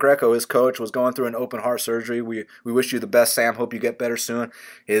 Sam Greco, his coach, was going through an open heart surgery. We wish you the best, Sam. Hope you get better soon.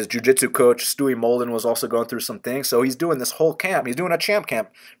 His jiu-jitsu coach, Stewie Molden, was also going through some things. So he's doing this whole camp. He's doing a champ camp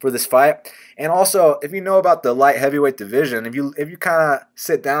for this fight. And also, if you know about the light heavyweight division, if you kind of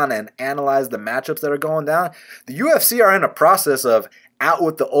sit down and analyze the matchups that are going down, the UFC are in a process of out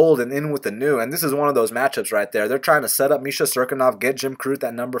with the old and in with the new, and this is one of those matchups right there. They're trying to set up Misha Cirkunov, get Jim Crute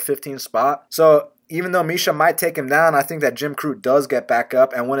that number 15 spot. So even though Misha might take him down, I think that Jim Crute does get back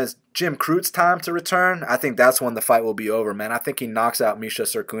up. And when it's Jim Crute's time to return, I think that's when the fight will be over, man. I think he knocks out Misha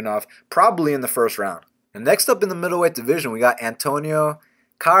Cirkunov probably in the first round. And next up in the middleweight division, we got Antonio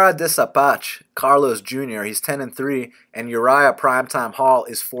Cara de Sapach, Carlos Jr. He's 10-3, and Uriah Primetime Hall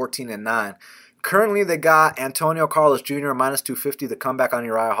is 14-9. Currently, they got Antonio Carlos Jr. minus 250. The comeback on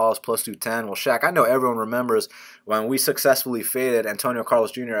Uriah Hall is plus 210. Well, Shaq, I know everyone remembers when we successfully faded Antonio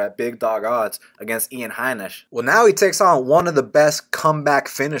Carlos Jr. at big dog odds against Ian Heinisch. Well, now he takes on one of the best comeback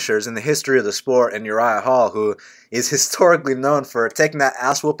finishers in the history of the sport in Uriah Hall, who is historically known for taking that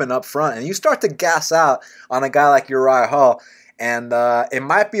ass whooping up front. And you start to gas out on a guy like Uriah Hall. And it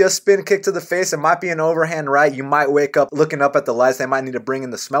might be a spin kick to the face. It might be an overhand right. You might wake up looking up at the lights. They might need to bring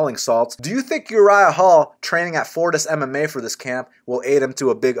in the smelling salts. Do you think Uriah Hall, training at Fortis MMA for this camp, will aid him to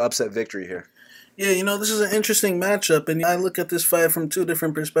a big upset victory here? Yeah, this is an interesting matchup, and I look at this fight from two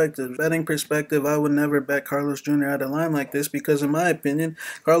different perspectives. Betting perspective, I would never bet Carlos Jr. out of line like this because, in my opinion,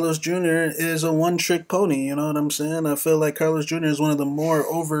 Carlos Jr. is a one-trick pony, you know what I'm saying? I feel like Carlos Jr. is one of the more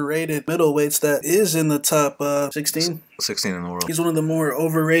overrated middleweights that is in the top 16? 16 in the world. He's one of the more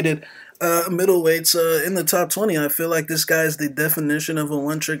overrated middleweights in the top 20. I feel like this guy is the definition of a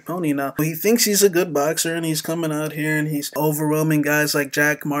one-trick pony. Now, he thinks he's a good boxer, and he's coming out here and he's overwhelming guys like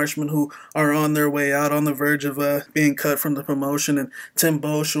Jack Marshman, who are on their way out, on the verge of being cut from the promotion, and Tim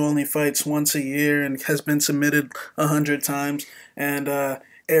Bosch, who only fights once a year and has been submitted 100 times, and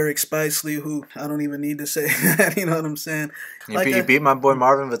Eric Spicely, who I don't even need to say that, you know what I'm saying? He beat my boy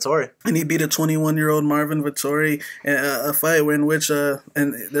Marvin Vettori. And he beat a 21-year-old Marvin Vettori, a fight in which,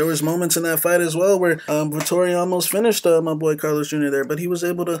 and there was moments in that fight as well where Vettori almost finished my boy Carlos Jr. there, but he was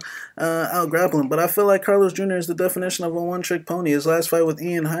able to out-grapple him. But I feel like Carlos Jr. is the definition of a one-trick pony. His last fight with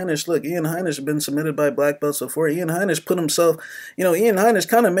Ian Heinisch, look, Ian Heinisch had been submitted by black belts before. Ian Heinisch put himself, Ian Heinisch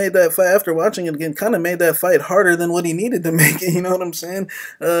kind of made that fight, after watching it again, kind of made that fight harder than what he needed to make it, you know what I'm saying?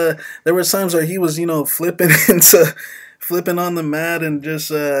 There was times where he was, flipping on the mat and just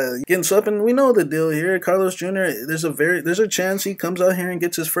getting swept. And we know the deal here. Carlos Jr., there's a chance he comes out here and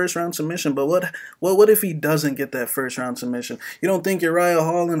gets his first round submission. But what if he doesn't get that first round submission? You don't think Uriah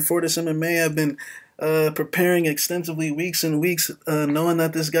Hall and Fortis MMA have been preparing extensively weeks and weeks, knowing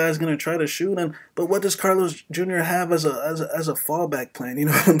that this guy's going to try to shoot him? But what does Carlos Jr. have as a fallback plan? You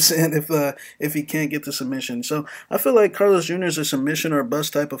know what I'm saying? If he can't get the submission, so I feel like Carlos Jr. is a submission or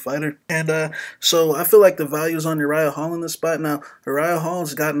bust type of fighter, and so I feel like the value's on Uriah Hall in this spot. Now Uriah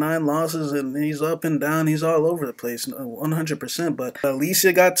Hall's got 9 losses and he's up and down. He's all over the place, 100%. But at least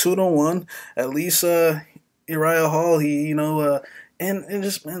you got 2-1. At least Uriah Hall, And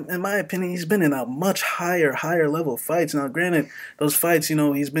just, in my opinion, he's been in a much higher level fights. Now, granted, those fights,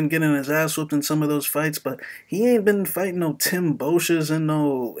 he's been getting his ass whooped in some of those fights, but he ain't been fighting no Tim Bosch's and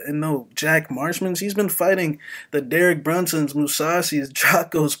no Jack Marshmans. He's been fighting the Derek Brunsons, Musasi's,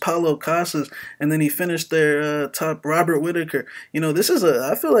 Jocko's, Paulo Casas, and then he finished their top Robert Whittaker.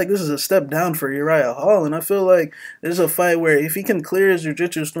 I feel like this is a step down for Uriah Hall, and I feel like this is a fight where if he can clear his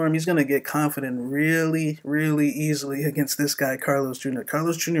jiu-jitsu storm, he's going to get confident really, really easily against this guy, Carlos Jr.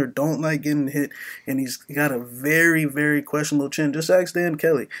 Carlos Jr. don't like getting hit, and he's got a very, very questionable chin. Just ask Dan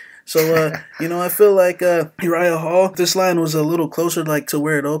Kelly. So, I feel like Uriah Hall, this line was a little closer to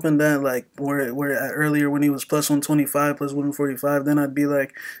where it opened at, where earlier when he was plus 125, plus 145, then I'd be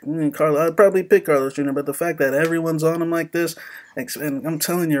like, I'd probably pick Carlos Jr., but the fact that everyone's on him like this, and I'm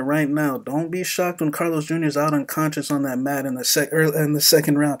telling you right now, don't be shocked when Carlos Jr. is out unconscious on that mat in the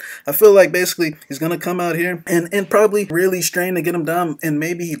second round. I feel like basically he's going to come out here and probably really strain to get him down, and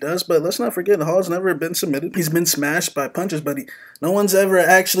maybe he does, but let's not forget, Hall's never been submitted. He's been smashed by punches, but no one's ever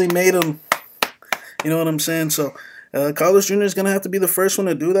actually made him, you know what I'm saying? So Carlos Jr. is going to have to be the first one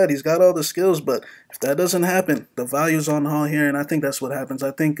to do that. He's got all the skills, but if that doesn't happen, the value's on Hall here, and I think that's what happens.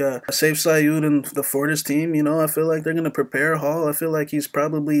 I think Saif Sayoud and the Fortis team, I feel like they're going to prepare Hall. I feel like he's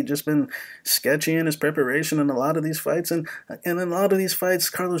probably just been sketchy in his preparation in a lot of these fights, and in a lot of these fights,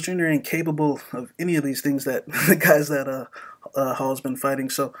 Carlos Jr. ain't capable of any of these things that the guys that Hall's been fighting.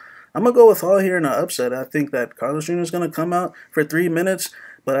 So I'm going to go with Hall here in an upset. I think that Carlos Jr. is going to come out for 3 minutes,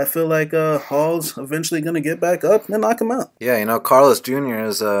 but I feel like Hall's eventually going to get back up and knock him out. Yeah, Carlos Jr.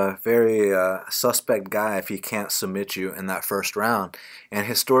 is a very suspect guy if he can't submit you in that first round. And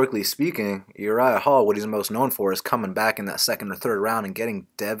historically speaking, Uriah Hall, what he's most known for is coming back in that second or third round and getting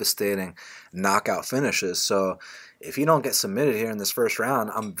devastating knockout finishes. So if you don't get submitted here in this first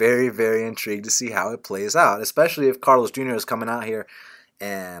round, I'm very, very intrigued to see how it plays out, especially if Carlos Jr. is coming out here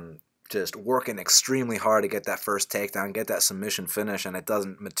and just working extremely hard to get that first takedown, get that submission finish, and it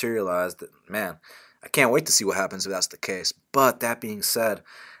doesn't materialize. Man, I can't wait to see what happens if that's the case. But that being said,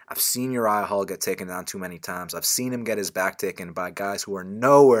 I've seen Uriah Hall get taken down too many times. I've seen him get his back taken by guys who are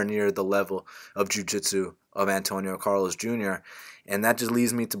nowhere near the level of jiu-jitsu of Antonio Carlos Jr. And that just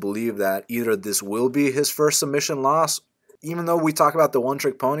leads me to believe that either this will be his first submission loss, even though we talk about the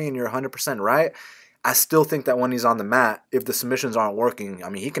one-trick pony and you're 100% right, I still think that when he's on the mat, if the submissions aren't working, I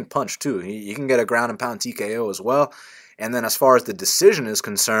mean, he can punch too. He can get a ground and pound TKO as well. And then as far as the decision is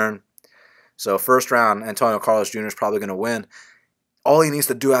concerned, so first round, Antonio Carlos Jr. is probably going to win. All he needs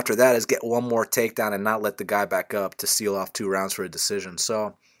to do after that is get one more takedown and not let the guy back up to seal off 2 rounds for a decision.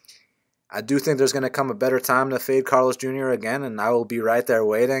 So I do think there's going to come a better time to fade Carlos Jr. again, and I will be right there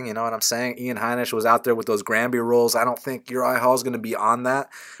waiting. You know what I'm saying? Ian Heinisch was out there with those Granby rolls. I don't think Uriah Hall is going to be on that.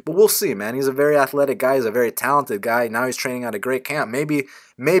 But we'll see, man. He's a very athletic guy. He's a very talented guy. Now he's training at a great camp. Maybe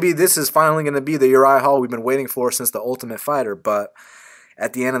this is finally going to be the Uriah Hall we've been waiting for since The Ultimate Fighter. But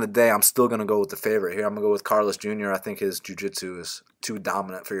at the end of the day, I'm still going to go with the favorite here. I'm going to go with Carlos Jr. I think his jiu-jitsu is too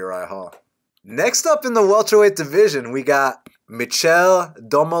dominant for Uriah Hall. Next up in the welterweight division, we got Michel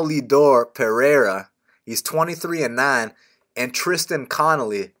Demolidor Pereira. He's 23-9, and Tristan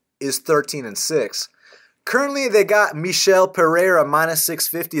Connelly is 13-6. Currently, they got Michel Pereira minus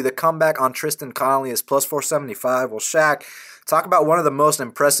 650. The comeback on Tristan Connelly is plus 475. Well, Shaq, talk about one of the most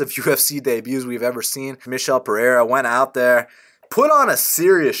impressive UFC debuts we've ever seen. Michel Pereira went out there, put on a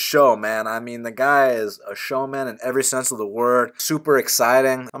serious show, man. I mean, the guy is a showman in every sense of the word. Super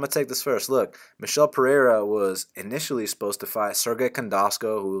exciting. I'm going to take this first. Look, Michel Pereira was initially supposed to fight Sergey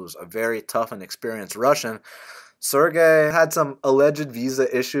Kondasko, who was a very tough and experienced Russian. Sergey had some alleged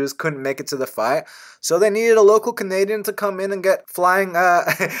visa issues, couldn't make it to the fight, so they needed a local Canadian to come in and get flying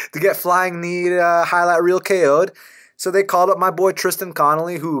knee highlight reel KO'd. So they called up my boy Tristan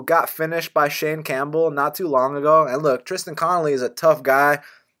Connelly, who got finished by Shane Campbell not too long ago. And look, Tristan Connelly is a tough guy.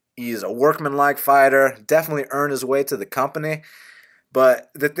 He's a workmanlike fighter. Definitely earned his way to the company. But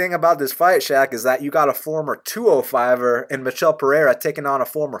the thing about this fight, Shaq, is that you got a former 205er in Michel Pereira taking on a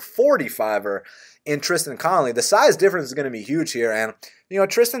former 45er in Tristan Connelly. The size difference is going to be huge here. And, you know,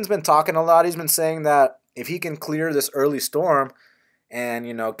 Tristan's been talking a lot. He's been saying that if he can clear this early storm and,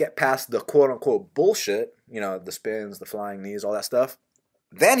 you know, get past the quote-unquote bullshit, you know, the spins, the flying knees, all that stuff,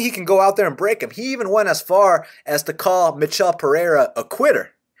 then he can go out there and break him. He even went as far as to call Michel Pereira a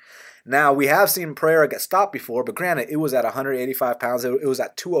quitter. Now, we have seen Pereira get stopped before, but granted, it was at 185 pounds. It was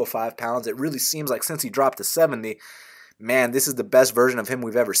at 205 pounds. It really seems like since he dropped to 70, man, this is the best version of him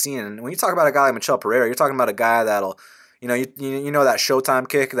we've ever seen. And when you talk about a guy like Michel Pereira, you're talking about a guy that'll, you know that Showtime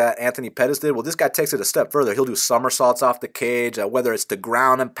kick that Anthony Pettis did? Well, this guy takes it a step further. He'll do somersaults off the cage, whether it's the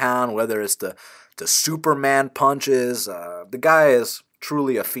ground and pound, whether it's the Superman punches. The guy is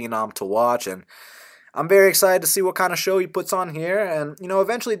truly a phenom to watch, and I'm very excited to see what kind of show he puts on here. And, you know,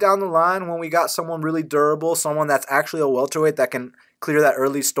 eventually down the line, when we got someone really durable, someone that's actually a welterweight that can clear that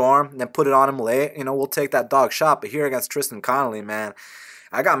early storm and then put it on him late, you know, we'll take that dog shot. But here against Tristan Connelly, man,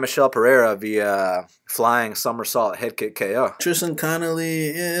 I got Michel Pereira via flying somersault head kick KO. Tristan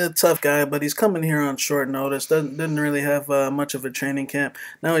Connelly, yeah, tough guy, but he's coming here on short notice. Didn't really have much of a training camp.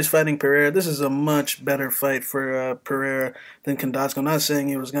 Now he's fighting Pereira. This is a much better fight for Pereira than Kondasko. I'm not saying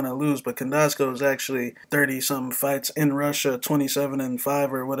he was going to lose, but Kondasko is actually 30-something fights in Russia,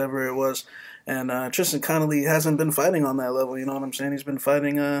 27-5 or whatever it was. And Tristan Connelly hasn't been fighting on that level, you know what I'm saying? He's been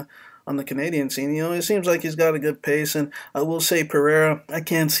fighting on the Canadian scene. You know, it seems like he's got a good pace, and I will say Pereira, I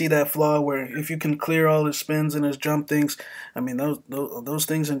can't see that flaw where if you can clear all his spins and his jump things, I mean, those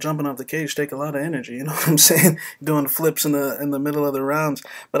things and jumping off the cage take a lot of energy, you know what I'm saying? Doing flips in the middle of the rounds,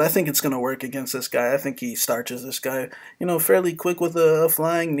 but I think it's going to work against this guy. I think he starches this guy, you know, fairly quick with a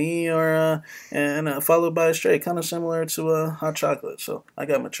flying knee or and followed by a straight, kind of similar to hot chocolate. So I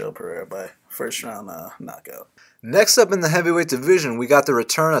got Michel Pereira by first round knockout. Next up in the heavyweight division, we got the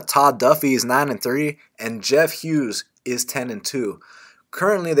return of Todd Duffee. He's 9-3, and Jeff Hughes is 10-2.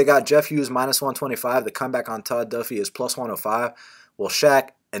 Currently, they got Jeff Hughes minus 125. The comeback on Todd Duffee is plus 105. Well, Shaq,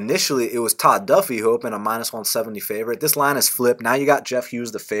 initially it was Todd Duffee who opened a minus 170 favorite. This line is flipped. Now you got Jeff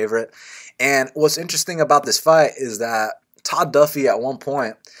Hughes the favorite. And what's interesting about this fight is that Todd Duffee at one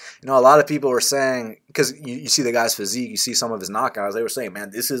point, you know, a lot of people were saying, because you see the guy's physique, you see some of his knockouts, they were saying,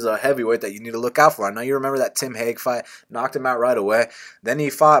 man, this is a heavyweight that you need to look out for. I know you remember that Tim Hague fight, knocked him out right away. Then he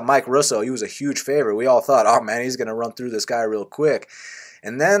fought Mike Russo. He was a huge favorite. We all thought, oh, man, he's going to run through this guy real quick.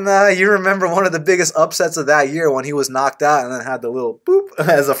 And then you remember one of the biggest upsets of that year when he was knocked out and then had the little boop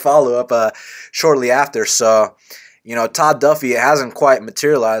as a follow-up shortly after. So, you know, Todd Duffee hasn't quite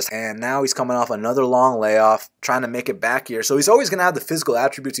materialized, and now he's coming off another long layoff, trying to make it back here. So he's always going to have the physical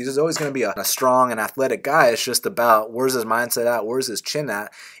attributes. He's always going to be a strong and athletic guy. It's just about where's his mindset at, where's his chin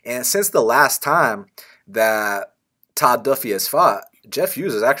at. And since the last time that Todd Duffee has fought, Jeff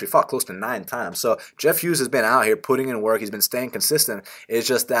Hughes has actually fought close to 9 times. So Jeff Hughes has been out here putting in work. He's been staying consistent. It's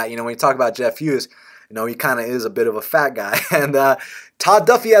just that, when you talk about Jeff Hughes, he kind of is a bit of a fat guy. And Todd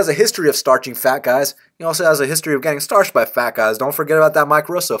Duffee has a history of starching fat guys. He also has a history of getting starched by fat guys. Don't forget about that Mike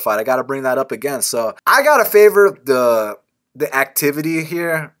Russo fight. I got to bring that up again. So I got to favor the activity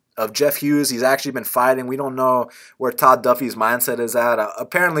here of Jeff Hughes. He's actually been fighting. We don't know where Todd Duffee's mindset is at.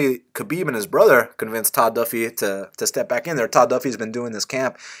 Apparently, Khabib and his brother convinced Todd Duffee to step back in there. Todd Duffee's been doing this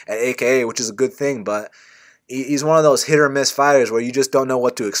camp at AKA, which is a good thing, but he's one of those hit-or-miss fighters where you just don't know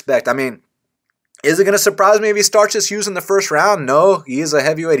what to expect. I mean, is it going to surprise me if he starches Hughes in the first round? No, he is a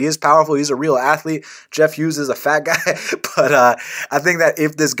heavyweight. He is powerful. He's a real athlete. Jeff Hughes is a fat guy. But I think that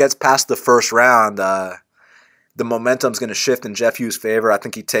if this gets past the first round, the momentum's going to shift in Jeff Hughes' favor. I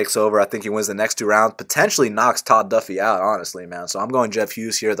think he takes over. I think he wins the next 2 rounds. Potentially knocks Todd Duffee out, honestly, man. So I'm going Jeff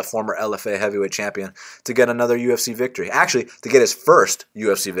Hughes here, the former LFA heavyweight champion, to get another UFC victory. Actually, to get his first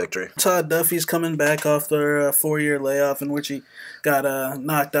UFC victory. Todd Duffee's coming back off their 4-year layoff in which he got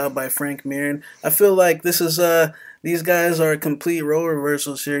knocked out by Frank Mir. And I feel like this is... These guys are complete role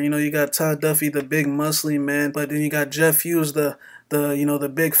reversals here. You got Todd Duffee, the big muscly man, but then you got Jeff Hughes, the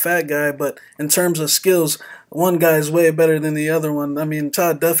big fat guy. But in terms of skills, one guy's way better than the other one. I mean,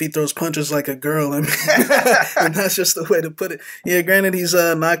 Todd Duffee throws punches like a girl. I mean, and that's just the way to put it. Yeah, granted, he's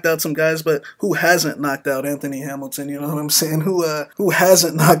knocked out some guys, but who hasn't knocked out Anthony Hamilton? You know what I'm saying? Who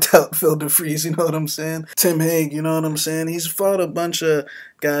hasn't knocked out Phil DeFries? You know what I'm saying? Tim Hague. You know what I'm saying? He's fought a bunch of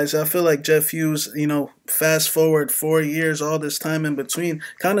guys. I feel like Jeff Hughes, fast forward 4 years, all this time in between,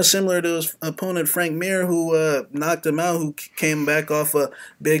 kind of similar to his opponent Frank Mir, who knocked him out, who came back off a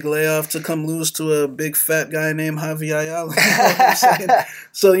big layoff to come lose to a big fat guy named Javier Ayala. You know what I'm saying?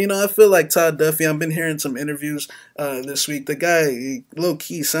 So, I feel like Todd Duffee, I've been hearing some interviews this week. The guy,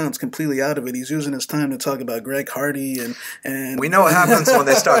 low-key, sounds completely out of it. He's using his time to talk about Greg Hardy. And we know what happens when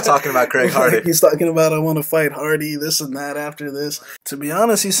they start talking about Greg Hardy. He's talking about, I want to fight Hardy, this and that after this. To be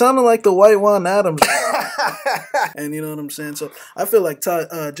honest, he sounded like the white Juan Adams. And you know what I'm saying? So I feel like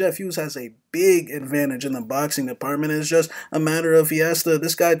Jeff Hughes has a big advantage in the boxing department. It's just a matter of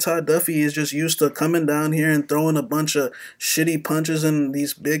this guy Todd Duffee is just used to coming down here and throwing a bunch of shitty punches and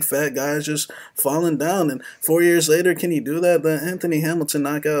these big fat guys just falling down. And 4 years later, can he do that? The Anthony Hamilton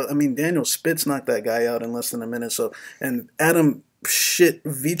knockout, Daniel Spitz knocked that guy out in less than a minute. So, and Adam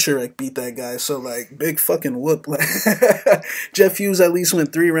Vicherek beat that guy, so big fucking whoop. Jeff Hughes at least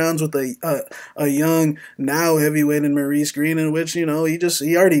went 3 rounds with a young now heavyweight in Maurice Green, in which he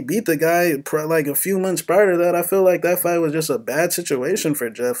already beat the guy a few months prior to that. I feel like that fight was just a bad situation for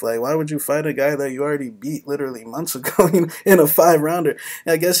Jeff. Why would you fight a guy that you already beat literally months ago in a 5-rounder?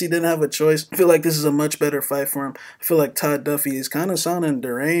 I guess he didn't have a choice. I feel like this is a much better fight for him. I feel like Todd Duffee is kind of sounding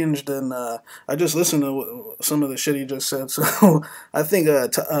deranged, and I just listened to some of the shit he just said, so I think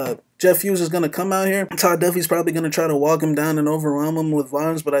Jeff Hughes is going to come out here. Todd Duffee's probably going to try to walk him down and overwhelm him with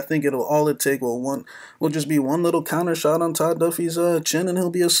violence, but I think all it take will just be one little counter shot on Todd Duffee's chin, and he'll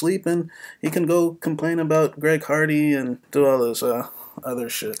be asleep, and he can go complain about Greg Hardy and do all this other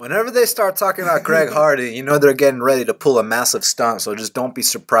shit. Whenever they start talking about Greg Hardy, they're getting ready to pull a massive stunt, so just don't be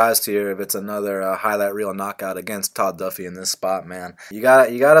surprised here if it's another highlight reel knockout against Todd Duffee in this spot, man. You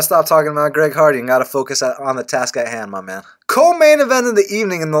gotta stop talking about Greg Hardy and gotta focus on the task at hand, my man. Co-main event of the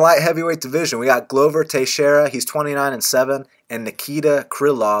evening in the light heavyweight division. We got Glover Teixeira, he's 29-7, and Nikita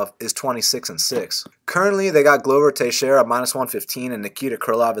Krylov is 26-6. Currently, they got Glover Teixeira -115, and Nikita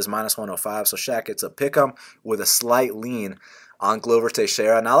Krylov is -105, so Shaq gets a pick'em with a slight lean on Glover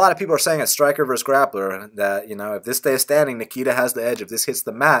Teixeira. Now, a lot of people are saying it's striker versus grappler, that, if this stays standing, Nikita has the edge. If this hits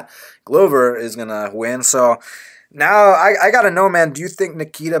the mat, Glover is going to win. So now I got to know, man, do you think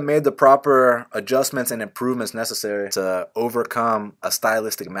Nikita made the proper adjustments and improvements necessary to overcome a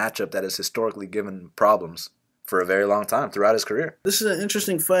stylistic matchup that has historically given problems for a very long time throughout his career? This is an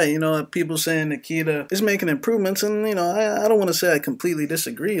interesting fight. People saying Nikita is making improvements, and I don't want to say I completely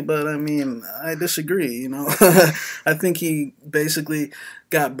disagree, but I disagree. I think he basically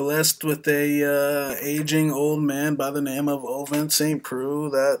got blessed with a aging old man by the name of Ovince St. Preux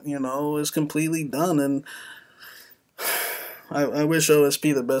that is completely done, and I wish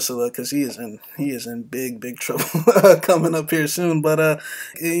OSP the best of luck, because he is in big trouble coming up here soon. But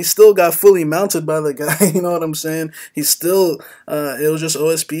he still got fully mounted by the guy. You know what I'm saying? He still it was just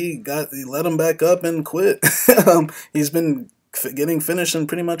OSP he let him back up and quit. He's been getting finished in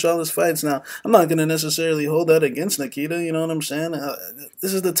pretty much all his fights. Now, I'm not going to necessarily hold that against Nikita, you know what I'm saying?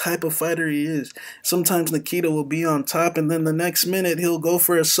 This is the type of fighter he is. Sometimes Nikita will be on top, and then the next minute he'll go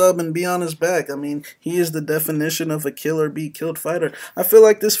for a sub and be on his back. I mean, he is the definition of a kill or be killed fighter. I feel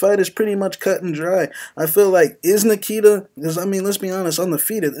like this fight is pretty much cut and dry. I feel like, is Nikita, because, I mean, let's be honest, on the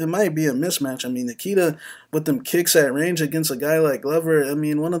feet, it might be a mismatch. I mean, Nikita, with them kicks at range against a guy like Glover, I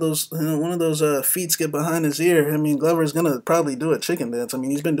mean, one of those feet get behind his ear. I mean, Glover's gonna probably do a chicken dance. I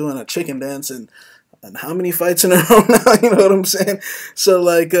mean, he's been doing a chicken dance and how many fights in a row now? You know what I'm saying? So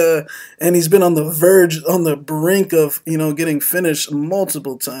like, and he's been on the verge, on the brink of, you know, getting finished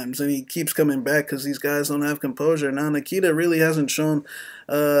multiple times, and he keeps coming back because these guys don't have composure. Now Nikita really hasn't shown.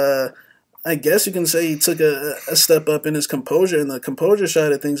 I guess you can say he took a step up in his composure, in the composure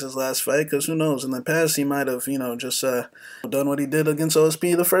side of things his last fight, because who knows, in the past he might have, you know, just done what he did against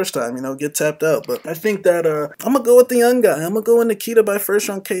OSP the first time, you know, get tapped out. But I think that I'm going to go with the young guy. I'm going to go with Nikita by first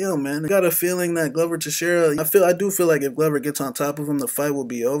round KO, man. I got a feeling that Glover Teixeira, I do feel like if Glover gets on top of him, the fight will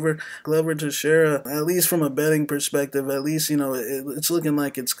be over. Glover Teixeira, at least from a betting perspective, at least, you know, it's looking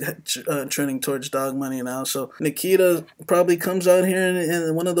like it's trending towards dog money now. So Nikita probably comes out here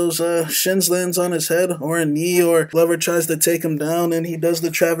and one of those shins lands on his head or a knee, or Glover tries to take him down and he does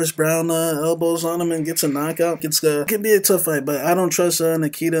the Travis Brown elbows on him and gets a knockout. It could be a tough fight, but I don't trust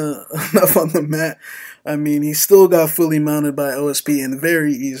Nikita enough on the mat. I mean, he still got fully mounted by OSP and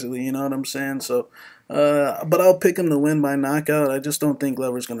very easily, you know what I'm saying? So, but I'll pick him to win by knockout. I just don't think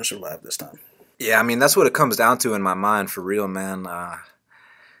Glover's going to survive this time. Yeah, I mean, that's what it comes down to in my mind, for real, man.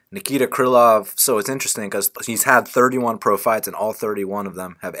 Nikita Krylov, so it's interesting because he's had 31 pro fights and all 31 of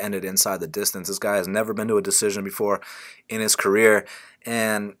them have ended inside the distance. This guy has never been to a decision before in his career,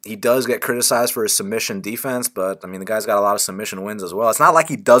 and he does get criticized for his submission defense, but, I mean, the guy's got a lot of submission wins as well. It's not like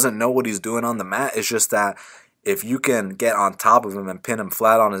he doesn't know what he's doing on the mat. It's just that if you can get on top of him and pin him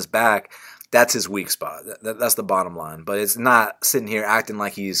flat on his back, that's his weak spot. That's the bottom line. But it's not sitting here acting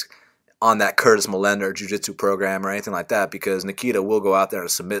like he's on that Curtis Millender jiu-jitsu program or anything like that, because Nikita will go out there and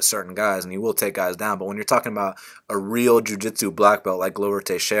submit certain guys and he will take guys down. But when you're talking about a real jiu-jitsu black belt like Glover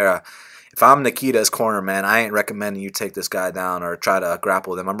Teixeira, if I'm Nikita's corner, man, I ain't recommending you take this guy down or try to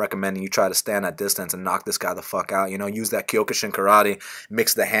grapple them. I'm recommending you try to stand at distance and knock this guy the fuck out. You know, use that Kyokushin karate,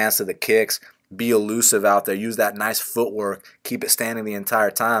 mix the hands to the kicks, be elusive out there, use that nice footwork, keep it standing the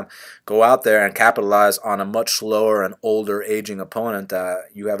entire time. Go out there and capitalize on a much slower and older aging opponent that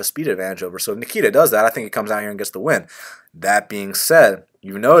you have a speed advantage over. So if Nikita does that, I think he comes out here and gets the win. That being said,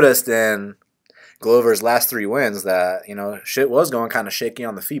 you've noticed in Glover's last 3 wins that, you know, shit was going kind of shaky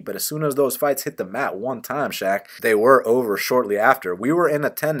on the feet, but as soon as those fights hit the mat one time, Shaq, they were over shortly after. We were in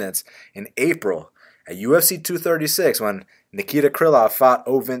attendance in April at UFC 236 when Nikita Krylov fought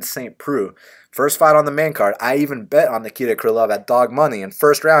Ovince St. Preux. First fight on the main card. I even bet on Nikita Krylov at dog money. In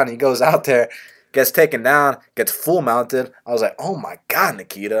first round, he goes out there, gets taken down, gets full mounted. I was like, oh my God,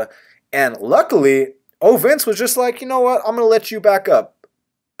 Nikita. And luckily, Ovince was just like, you know what, I'm going to let you back up.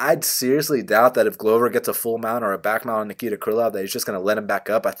 I'd seriously doubt that if Glover gets a full mount or a back mount on Nikita Krylov, that he's just going to let him back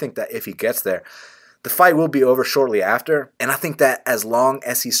up. I think that if he gets there, the fight will be over shortly after, and I think that as long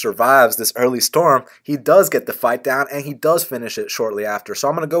as he survives this early storm, he does get the fight down, and he does finish it shortly after. So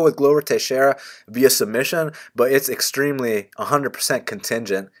I'm going to go with Glover Teixeira via submission, but it's extremely 100%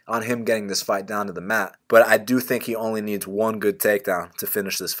 contingent on him getting this fight down to the mat. But I do think he only needs one good takedown to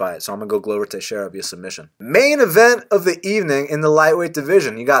finish this fight, so I'm going to go Glover Teixeira via submission. Main event of the evening in the lightweight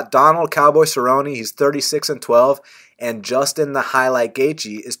division. You got Donald Cowboy Cerrone, he's 36-12, and Justin the Highlight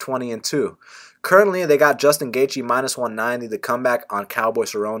Gaethje is 20-2. Currently, they got Justin Gaethje minus 190. The comeback on Cowboy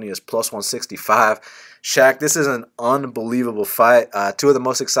Cerrone is plus 165. Shaq, this is an unbelievable fight. 2 of the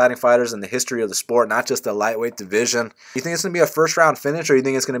most exciting fighters in the history of the sport, not just the lightweight division. You think it's going to be a first-round finish, or you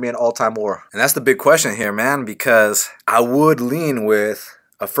think it's going to be an all-time war? And that's the big question here, man, because I would lean with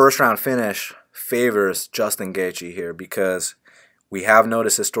a first-round finish favors Justin Gaethje here, because we have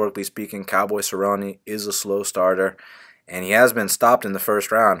noticed, historically speaking, Cowboy Cerrone is a slow starter. And he has been stopped in the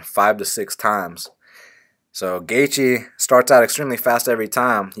first round 5 to 6 times. So Gaethje starts out extremely fast every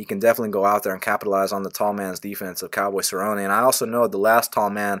time. He can definitely go out there and capitalize on the tall man's defense of Cowboy Cerrone. And I also know the last tall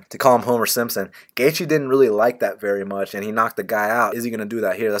man, to call him Homer Simpson, Gaethje didn't really like that very much, and he knocked the guy out. Is he going to do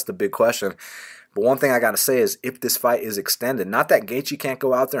that here? That's the big question. But one thing I got to say is if this fight is extended, not that Gaethje can't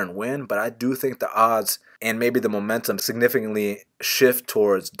go out there and win, but I do think the odds and maybe the momentum significantly shift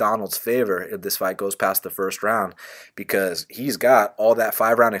towards Donald's favor if this fight goes past the first round, because he's got all that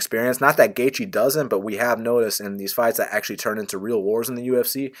 5-round experience. Not that Gaethje doesn't, but we have noticed in these fights that actually turn into real wars in the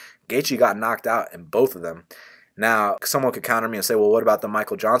UFC, Gaethje got knocked out in both of them. Now, someone could counter me and say, well, what about the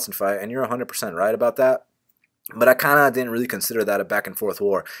Michael Johnson fight? And you're 100% right about that. But I kind of didn't really consider that a back-and-forth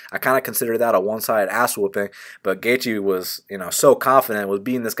war. I kind of considered that a one-sided ass-whooping. But Gaethje was, so confident, was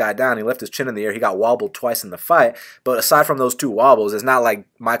beating this guy down. He left his chin in the air. He got wobbled twice in the fight. But aside from those 2 wobbles, it's not like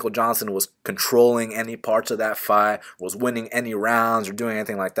Michael Johnson was controlling any parts of that fight, was winning any rounds, or doing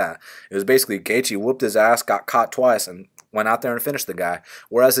anything like that. It was basically Gaethje whooped his ass, got caught twice, and went out there and finished the guy.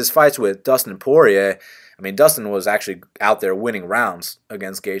 Whereas his fights with Dustin Poirier, I mean, Dustin was actually out there winning rounds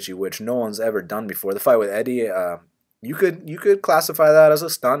against Gaethje, which no one's ever done before. The fight with Eddie, you could classify that as a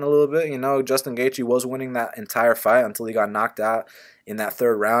stunt a little bit. Justin Gaethje was winning that entire fight until he got knocked out in that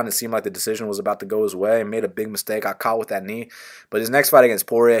 3rd round. It seemed like the decision was about to go his way. He made a big mistake, got caught with that knee. But his next fight against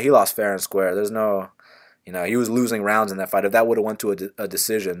Poirier, he lost fair and square. There's no, he was losing rounds in that fight. If that would have went to a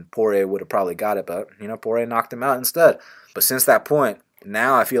decision, Poirier would have probably got it. But, Poirier knocked him out instead. But since that point,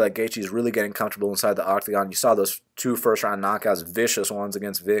 now I feel like Gaethje is really getting comfortable inside the octagon. You saw those 2 first-round knockouts, vicious ones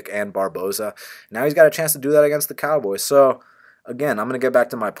against Vic and Barboza. Now he's got a chance to do that against the Cowboy. So, again, I'm going to get back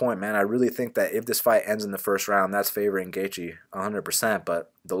to my point, man. I really think that if this fight ends in the 1st round, that's favoring Gaethje 100%.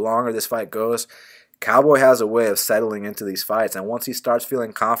 But the longer this fight goes, Cowboy has a way of settling into these fights. And once he starts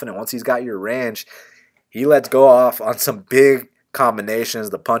feeling confident, once he's got your range, he lets go off on some big combinations,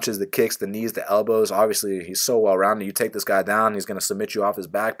 the punches, the kicks, the knees, the elbows. Obviously, he's so well-rounded. You take this guy down, he's going to submit you off his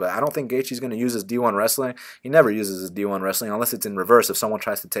back. But I don't think Gaethje's going to use his D1 wrestling. He never uses his D1 wrestling unless it's in reverse. If someone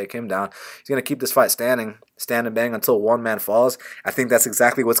tries to take him down, he's going to keep this fight standing, stand and bang until one man falls. I think that's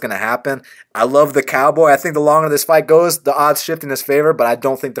exactly what's going to happen. I love the Cowboy. I think the longer this fight goes, the odds shift in his favor, but I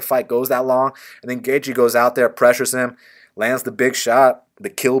don't think the fight goes that long. I think Gaethje goes out there, pressures him, lands the big shot, the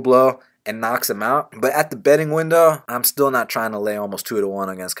kill blow, and knocks him out. But at the betting window, I'm still not trying to lay almost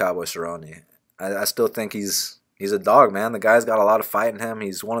 2-1 against Cowboy Cerrone. I still think he's a dog, man. The guy's got a lot of fight in him.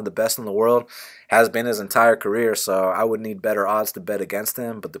 He's one of the best in the world, has been his entire career, so I would need better odds to bet against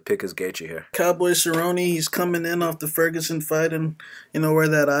him, but the pick is Gaethje here. Cowboy Cerrone, he's coming in off the Ferguson fight and, where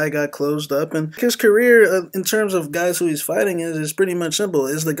that eye got closed up. And his career, in terms of guys who he's fighting, is pretty much simple.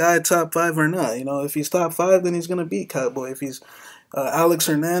 Is the guy top 5 or not? If he's top 5, then he's going to beat Cowboy. If he's Alex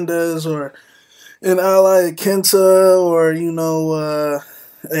Hernandez or an Ally Kenta or,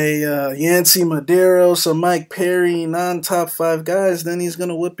 a Yancy Madero, some Mike Perry, non-top 5 guys, then he's going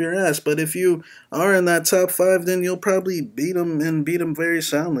to whip your ass. But if you are in that top 5, then you'll probably beat him and beat him very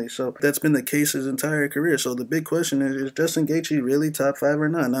soundly. So that's been the case his entire career. So the big question is Justin Gaethje really top 5 or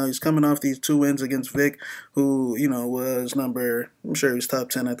not? Now, he's coming off these 2 wins against Vic, who, was I'm sure he was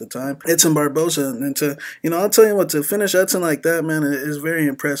top 10 at the time. Edson Barboza, and I'll tell you what, to finish Edson like that, man, is very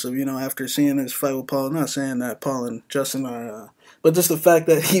impressive, after seeing his fight with Paul. I'm not saying that Paul and Justin are... but just the fact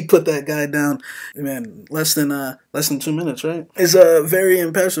that he put that guy down, man, less than 2 minutes, right, is very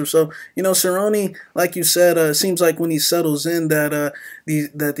impressive. So, Cerrone, like you said, seems like when he settles in that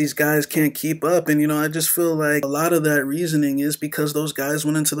these guys can't keep up. And, I just feel like a lot of that reasoning is because those guys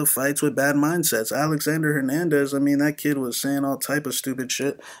went into the fights with bad mindsets. Alexander Hernandez, I mean, that kid was saying all type of stupid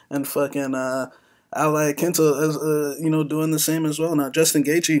shit, and fucking Ally Kenta is, doing the same as well. Now, Justin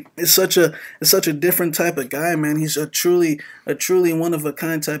Gaethje is such a different type of guy, man. He's a truly one of a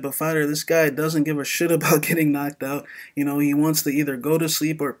kind type of fighter. This guy doesn't give a shit about getting knocked out. He wants to either go to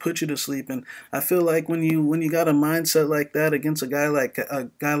sleep or put you to sleep. And I feel like when you got a mindset like that against a guy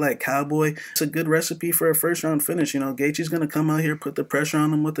like Cowboy, it's a good recipe for a 1st-round finish. Gaethje's gonna come out here, put the pressure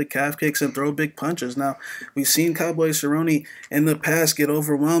on him with the calf kicks and throw big punches. Now, we've seen Cowboy Cerrone in the past get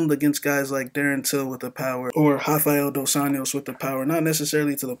overwhelmed against guys like Darren Till with the power, or Rafael Dos Anjos with the power. Not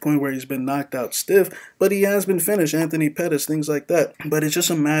necessarily to the point where he's been knocked out stiff, but he has been finished. Anthony Pettis, things like that. But it's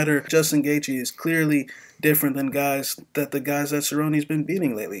just a matter, Justin Gaethje is clearly different than the guys that Cerrone's been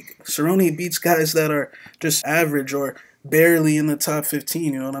beating lately. Cerrone beats guys that are just average or barely in the top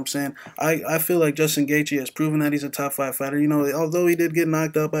 15, you know what I'm saying? I feel like Justin Gaethje has proven that he's a top 5 fighter. Although he did get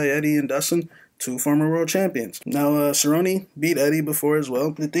knocked out by Eddie and Dustin, 2 former world champions. Now, Cerrone beat Eddie before as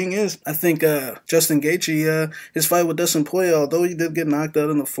well. The thing is, I think Justin Gaethje, his fight with Dustin Poirier, although he did get knocked out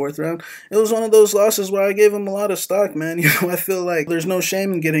in the 4th round, it was one of those losses where I gave him a lot of stock, man. I feel like there's no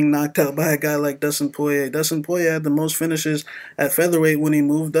shame in getting knocked out by a guy like Dustin Poirier. Dustin Poirier had the most finishes at featherweight when he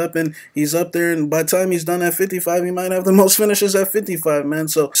moved up, and he's up there, and by the time he's done at 55, he might have the most finishes at 55, man.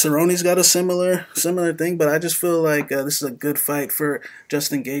 So Cerrone's got a similar thing, but I just feel like this is a good fight for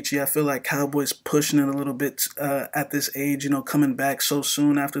Justin Gaethje. I feel like Cowboys pushing it a little bit at this age, coming back so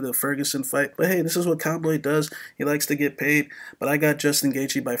soon after the Ferguson fight. But hey, this is what Cowboy does. He likes to get paid. But I got Justin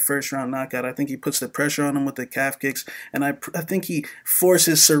Gaethje by 1st-round knockout. I think he puts the pressure on him with the calf kicks, and I think he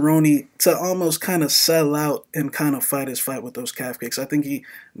forces Cerrone to almost kind of sell out and kind of fight his fight with those calf kicks. I think he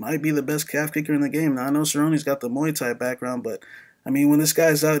might be the best calf kicker in the game. Now, I know Cerrone's got the Muay Thai background, but I mean, when this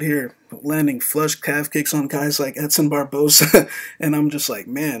guy's out here landing flush calf kicks on guys like Edson Barbosa, and I'm just like,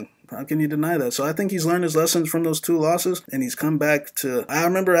 man, how can you deny that? So I think he's learned his lessons from those 2 losses, and he's come back to... I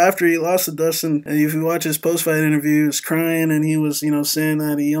remember after he lost to Dustin, and if you watch his post-fight interview, he was crying, and he was, saying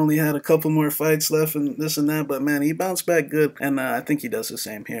that he only had a couple more fights left and this and that, but man, he bounced back good, and I think he does the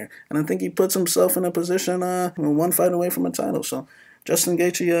same here. And I think he puts himself in a position 1 fight away from a title, so... Justin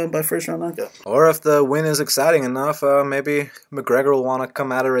Gaethje by first-round knockout. Or if the win is exciting enough, maybe McGregor will want to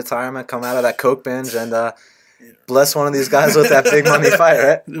come out of retirement, come out of that coke binge, and bless one of these guys with that big money fight,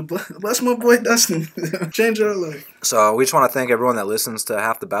 right? Bless my boy Dustin. Change our life. So we just want to thank everyone that listens to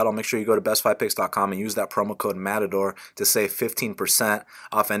Half the Battle. Make sure you go to bestfightpicks.com and use that promo code Matador to save 15%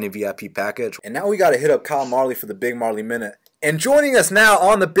 off any VIP package. And now we got to hit up Kyle Marley for the Big Marley Minute. And joining us now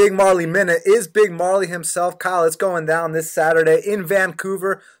on the Big Marley Minute is Big Marley himself. Kyle, it's going down this Saturday in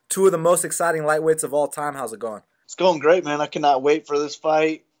Vancouver. 2 of the most exciting lightweights of all time. How's it going? It's going great, man. I cannot wait for this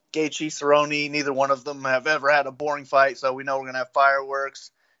fight. Gaethje, Cerrone, neither one of them have ever had a boring fight, so we know we're going to have fireworks.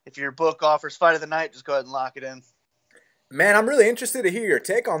 If your book offers fight of the night, just go ahead and lock it in. Man, I'm really interested to hear your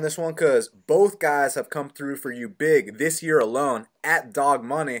take on this one because both guys have come through for you big this year alone at dog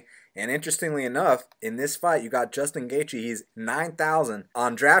money. And interestingly enough, in this fight, you got Justin Gaethje. He's 9,000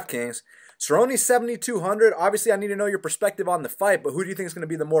 on DraftKings. Cerrone's 7,200. Obviously, I need to know your perspective on the fight, but who do you think is going to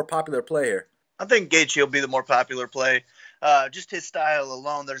be the more popular play here? I think Gaethje will be the more popular play. Just his style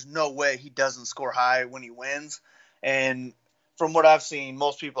alone, there's no way he doesn't score high when he wins. And from what I've seen,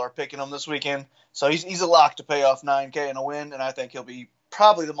 most people are picking him this weekend. So he's a lock to pay off $9K in a win, and I think he'll be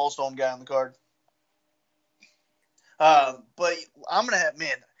probably the most owned guy on the card. But I'm going to have,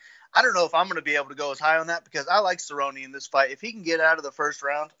 man, I don't know if I'm going to be able to go as high on that because I like Cerrone in this fight. If he can get out of the first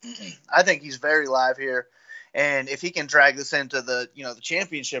round, I think he's very live here. And if he can drag this into the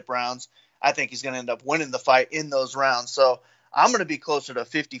championship rounds, I think he's going to end up winning the fight in those rounds. So I'm going to be closer to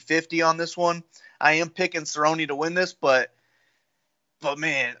 50-50 on this one. I am picking Cerrone to win this, but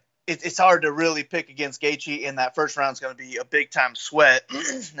man, it's hard to really pick against Gaethje, and that first round is going to be a big-time sweat.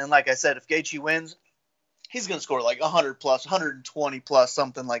 And like I said, if Gaethje wins, he's going to score like 100 plus, 120 plus,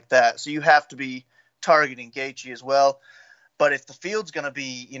 something like that. So you have to be targeting Gaethje as well. But if the field's going to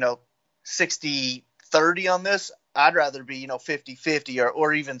be, 60-30 on this, I'd rather be, 50-50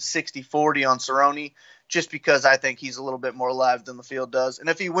 or even 60-40 on Cerrone, just because I think he's a little bit more alive than the field does. And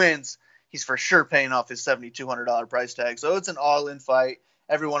if he wins, he's for sure paying off his $7,200 price tag. So it's an all-in fight.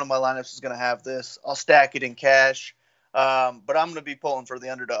 Every one of my lineups is going to have this. I'll stack it in cash. But I'm going to be pulling for the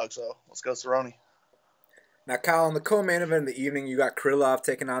underdog, so let's go Cerrone. Now, Kyle, in the co-main event of the evening, you got Krylov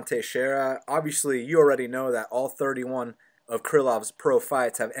taking on Teixeira. Obviously, you already know that all 31 of Krylov's pro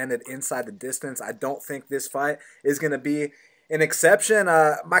fights have ended inside the distance. I don't think this fight is going to be an exception.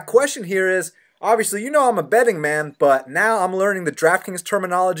 My question here is, obviously, I'm a betting man, but now I'm learning the DraftKings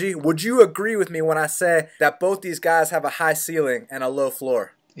terminology. Would you agree with me when I say that both these guys have a high ceiling and a low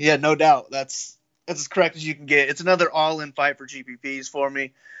floor? Yeah, no doubt. That's as correct as you can get. It's another all-in fight for GPPs for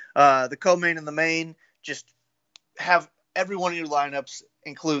me. The co-main and the main, just have every one of your lineups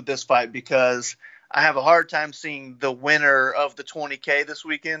include this fight because I have a hard time seeing the winner of the 20K this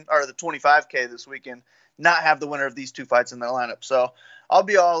weekend or the 25K this weekend not have the winner of these 2 fights in their lineup. So I'll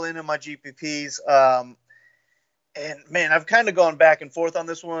be all in my GPPs. And, man, I've kind of gone back and forth on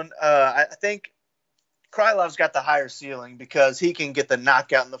this one. I think Krylov's got the higher ceiling because he can get the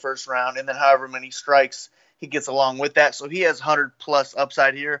knockout in the first round and then however many strikes he gets along with that. So he has 100-plus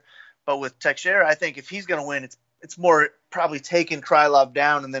upside here. But with Teixeira, I think if he's going to win, it's more probably taking Krylov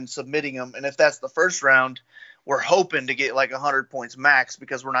down and then submitting him. And if that's the first round, we're hoping to get like 100 points max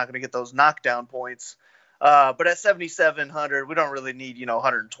because we're not going to get those knockdown points. But at 7,700, we don't really need,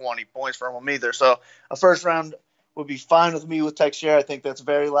 120 points from him either. So a first round would be fine with me with Teixeira. I think that's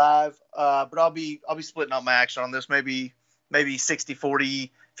very live. But I'll be splitting up my action on this. Maybe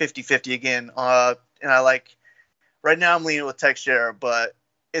 60-40, 50-50 again. And I like right now I'm leaning with Teixeira, but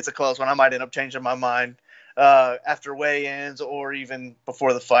it's a close one. I might end up changing my mind after weigh-ins or even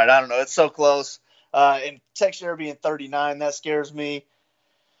before the fight. I don't know. It's so close. And Teixeira being 39, that scares me.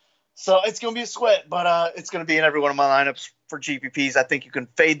 So it's going to be a sweat, but it's going to be in every one of my lineups for GPPs. I think you can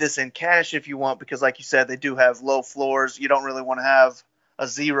fade this in cash if you want because, like you said, they do have low floors. You don't really want to have a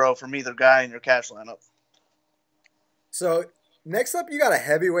 0 from either guy in your cash lineup. So next up, you got a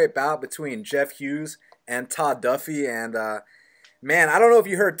heavyweight bout between Jeff Hughes and Todd Duffee. And, man, I don't know if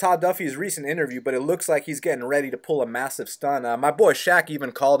you heard Todd Duffee's recent interview, but it looks like he's getting ready to pull a massive stunt. My boy Shaq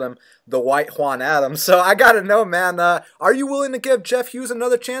even called him the White Juan Adams. So I got to know, man, are you willing to give Jeff Hughes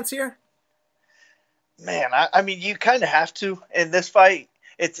another chance here? Man, I mean, you kind of have to in this fight.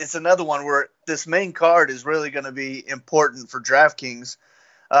 it's another one where this main card is really going to be important for DraftKings.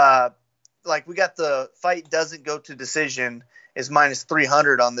 Like we got the fight doesn't go to decision is minus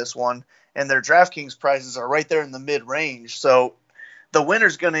 300 on this one, and their DraftKings prices are right there in the mid range. So the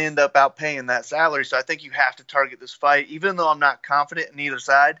winner's going to end up outpaying that salary. So I think you have to target this fight, even though I'm not confident in either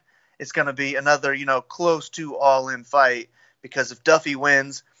side. It's going to be another, close to all-in fight, because if Duffee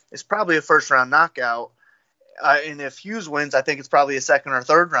wins, it's probably a first-round knockout. And if Hughes wins, I think it's probably a second or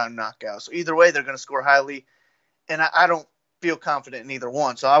third-round knockout. So either way, they're going to score highly. And I don't feel confident in either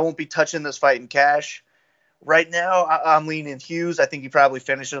one. So I won't be touching this fight in cash. Right now, I'm leaning Hughes. I think he probably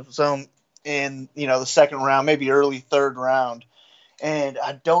finishes him in, the second round, maybe early third round. And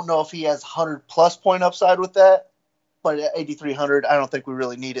I don't know if he has 100-plus point upside with that. But at 8,300, I don't think we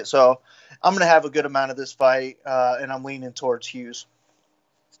really need it. So I'm going to have a good amount of this fight, and I'm leaning towards Hughes.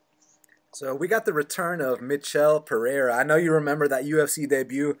 So we got the return of Michel Pereira. I know you remember that UFC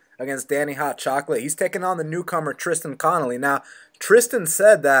debut against Danny Hot Chocolate. He's taking on the newcomer Tristan Connelly. Now, Tristan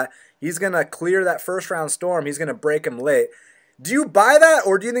said that he's going to clear that first-round storm. He's going to break him late. Do you buy that,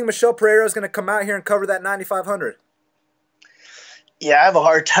 or do you think Michel Pereira is going to come out here and cover that 9,500? Yeah, I have a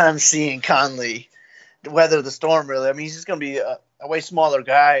hard time seeing Connelly weather the storm, really. I mean, he's just going to be a way smaller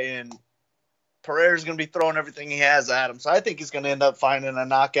guy, and Pereira's going to be throwing everything he has at him. So I think he's going to end up finding a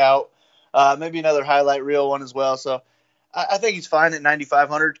knockout, maybe another highlight reel one as well. So I think he's fine at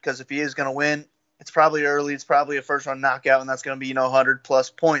 9,500, because if he is going to win, it's probably early. It's probably a first-round knockout, and that's going to be,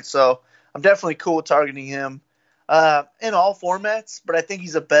 100-plus points. So I'm definitely cool with targeting him in all formats, but I think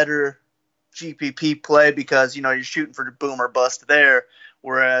he's a better GPP play because, you're shooting for the boom or bust there.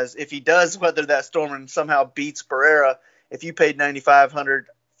 Whereas if he does weather that storm and somehow beats Pereira, if you paid 9,500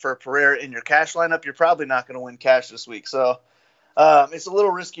 for Pereira in your cash lineup, you're probably not going to win cash this week. So it's a little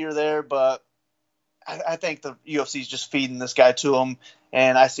riskier there, but I think the UFC is just feeding this guy to him,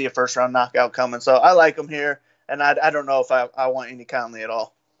 and I see a first-round knockout coming. So I like him here, and I don't know if I want any Connelly at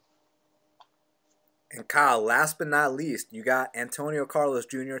all. And Kyle, last but not least, you got Antonio Carlos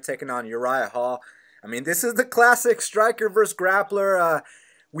Jr. taking on Uriah Hall. I mean, this is the classic striker versus grappler.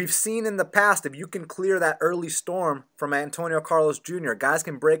 We've seen in the past, if you can clear that early storm from Antonio Carlos Jr., guys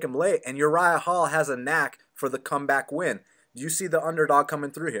can break him late, and Uriah Hall has a knack for the comeback win. Do you see the underdog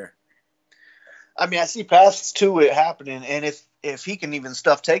coming through here? I mean, I see paths to it happening, and if he can even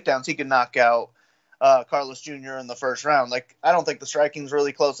stuff takedowns, he can knock out Carlos Jr. in the first round. Like, I don't think the striking's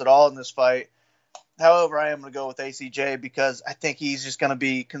really close at all in this fight. However, I am going to go with ACJ because I think he's just going to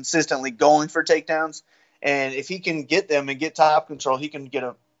be consistently going for takedowns. And if he can get them and get top control, he can get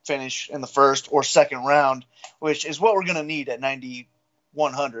a finish in the first or second round, which is what we're going to need at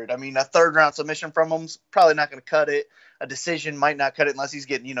 9,100. I mean, a third-round submission from him's probably not going to cut it. A decision might not cut it unless he's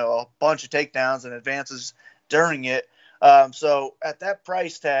getting, a bunch of takedowns and advances during it. So at that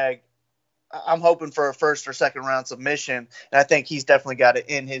price tag, I'm hoping for a first or second round submission, and I think he's definitely got it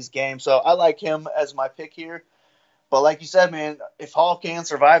in his game. So I like him as my pick here. But like you said, man, if Hall can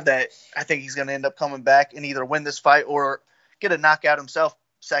survive that, I think he's going to end up coming back and either win this fight or get a knockout himself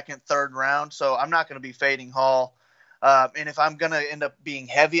second, third round. So I'm not going to be fading Hall. And if I'm going to end up being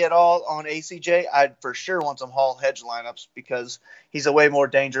heavy at all on ACJ, I'd for sure want some Hall hedge lineups because he's a way more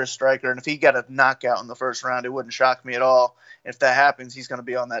dangerous striker. And if he got a knockout in the first round, it wouldn't shock me at all. If that happens, he's going to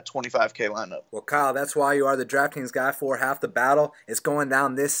be on that 25K lineup. Well, Kyle, that's why you are the DraftKings guy for Half the Battle. It's going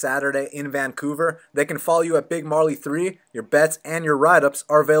down this Saturday in Vancouver. They can follow you at Big Marley 3. Your bets and your write-ups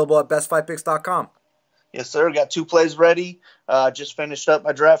are available at bestfightpicks.com. Yes, sir. Got 2 plays ready. Just finished up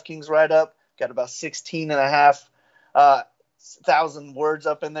my DraftKings write-up. Got about 16,500 words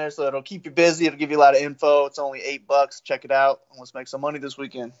up in there, so it'll keep you busy. It'll give you a lot of info. It's only $8. Check it out. Let's make some money this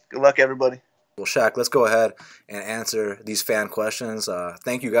weekend. Good luck, everybody. Well, Shaq, let's go ahead and answer these fan questions.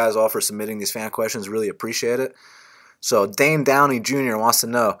 Thank you guys all for submitting these fan questions. Really appreciate it. So Dane Downey Jr. wants to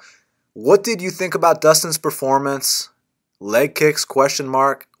know, what did you think about Dustin's performance? Leg kicks, ?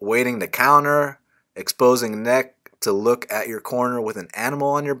 Waiting to counter, exposing neck to look at your corner with an animal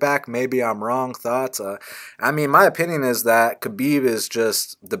on your back. Maybe I'm wrong. Thoughts? I mean, my opinion is that Khabib is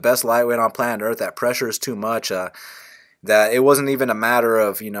just the best lightweight on planet Earth. That pressure is too much. That it wasn't even a matter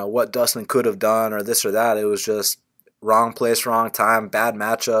of, what Dustin could have done or this or that. It was just wrong place, wrong time, bad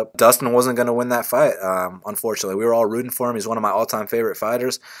matchup. Dustin wasn't going to win that fight, unfortunately. We were all rooting for him. He's one of my all-time favorite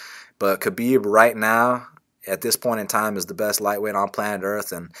fighters. But Khabib right now, at this point in time, is the best lightweight on planet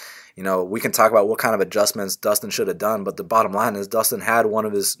Earth. And, we can talk about what kind of adjustments Dustin should have done. But the bottom line is Dustin had one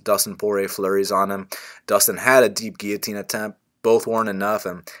of his Dustin Poirier flurries on him. Dustin had a deep guillotine attempt. both weren't enough,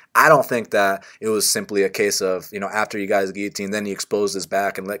 and I don't think that it was simply a case of, after you guys guillotine, then he exposed his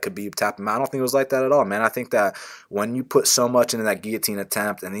back and let Khabib tap him out. I don't think it was like that at all, man. I think that when you put so much into that guillotine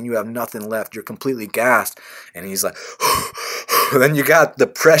attempt and then you have nothing left, you're completely gassed, and he's like, then you got the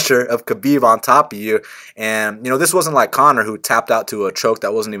pressure of Khabib on top of you, and, this wasn't like Conor, who tapped out to a choke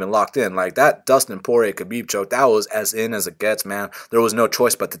that wasn't even locked in. Like, that Dustin Poirier-Khabib choke, that was as in as it gets, man. There was no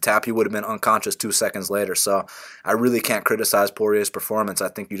choice but to tap. He would have been unconscious 2 seconds later, so I really can't criticize Poirier's performance. I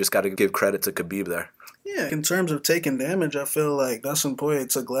think you just got to give credit to Khabib there. Yeah, in terms of taking damage, I feel like Dustin Poirier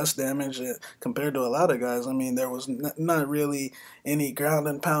took less damage compared to a lot of guys. I mean, there was not really any ground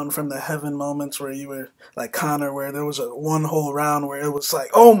and pound from the heaven moments where you were like Conor, where there was a one whole round where it was like,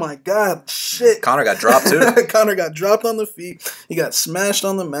 oh my God, shit. Conor got dropped too. Conor got dropped on the feet. He got smashed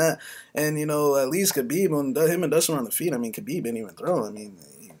on the mat. And, at least Khabib, when him and Dustin were on the feet, I mean, Khabib didn't even throw. I mean,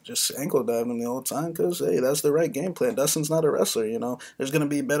 just ankle dived him the whole time because, hey, that's the right game plan. Dustin's not a wrestler, There's going to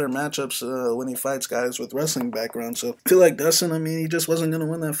be better matchups when he fights guys with wrestling backgrounds. So I feel like Dustin, I mean, he just wasn't going to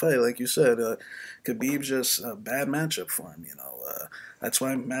win that fight. Like you said, Khabib's just a bad matchup for him, That's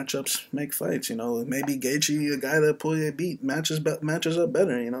why matchups make fights, Maybe Gaethje, a guy that Poirier beat, matches up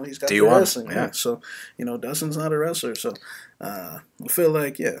better, He's got the wrestling. Yeah. So, Dustin's not a wrestler. So I feel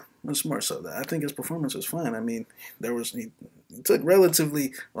like, it's more so that I think his performance was fine. I mean, he took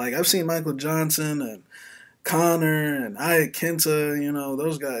relatively, like, I've seen Michael Johnson and Conor and Aya Kenta,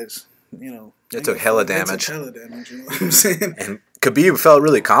 those guys, It took hella damage. You know what I'm saying? And Khabib felt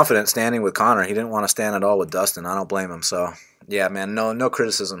really confident standing with Conor. He didn't want to stand at all with Dustin. I don't blame him. So, yeah, man, no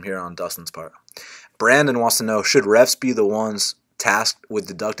criticism here on Dustin's part. Brandon wants to know, should refs be the ones tasked with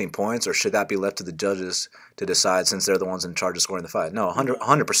deducting points, or should that be left to the judges to decide since they're the ones in charge of scoring the fight? No, 100%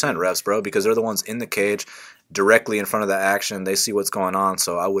 refs, bro, because they're the ones in the cage directly in front of the action. They see what's going on,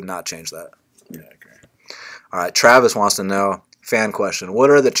 so I would not change that. Yeah, I agree. All right, Travis wants to know, fan question, what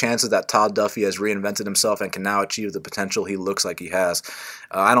are the chances that Todd Duffee has reinvented himself and can now achieve the potential he looks like he has?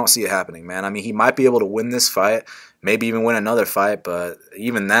 I don't see it happening, man. I mean, he might be able to win this fight, maybe even win another fight, but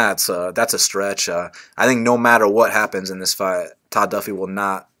even that's a stretch. I think no matter what happens in this fight, Todd Duffee will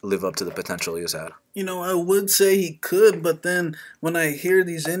not live up to the potential he has had. I would say he could, but then when I hear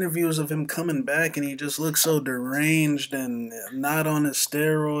these interviews of him coming back and he just looks so deranged and not on his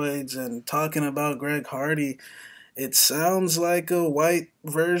steroids and talking about Greg Hardy, it sounds like a white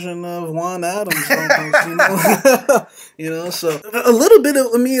version of Juan Adams almost, So a little bit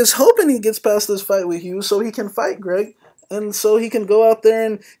of me is hoping he gets past this fight with Hughes so he can fight Greg. And so he can go out there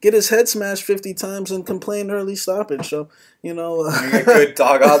and get his head smashed 50 times and complain early stoppage. So, You get good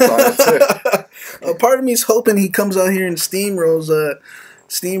dog odds on it, too. A part of me is hoping he comes out here and steamrolls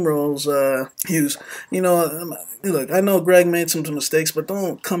Hughes. Look, I know Greg made some mistakes, but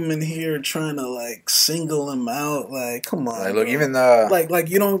don't come in here trying to single him out. Like, come on. Look, bro. Even the like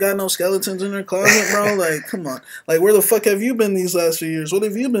you don't got no skeletons in your closet, bro. Like, come on. Like, where the fuck have you been these last few years? What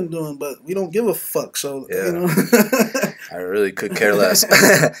have you been doing? But we don't give a fuck. So yeah. I really could care less.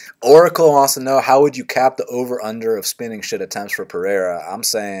 Oracle wants to know, how would you cap the over/under of spinning shit attempts for Pereira? I'm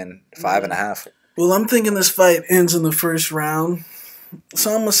saying 5.5. Well, I'm thinking this fight ends in the first round.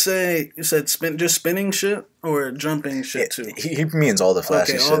 So I'm going to say, you said just spinning shit or jumping shit too? He means all the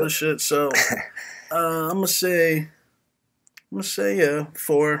flashy shit. Okay, all the shit. So I'm going to say,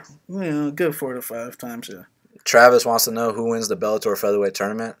 4. Good 4 to 5 times, yeah. Travis wants to know who wins the Bellator featherweight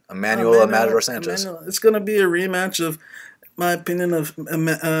tournament. Emmanuel or Matador Sanchez? It's going to be a rematch of, my opinion, of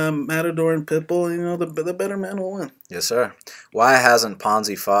Matador and Pitbull. The better man will win. Yes, sir. Why hasn't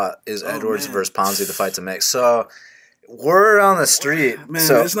Ponzi fought? Is Edwards versus Ponzi the fight to make? So word on the street. Man,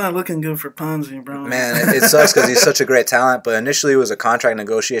 it's not looking good for Ponzi, bro. Man, it sucks because he's such a great talent. But initially it was a contract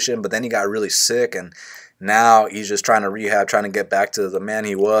negotiation, but then he got really sick, and now he's just trying to rehab, trying to get back to the man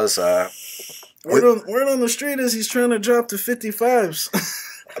he was. Word on the street is he's trying to drop to 55s.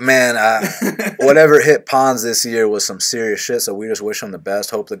 Man, whatever hit Pons this year was some serious shit, so we just wish him the best.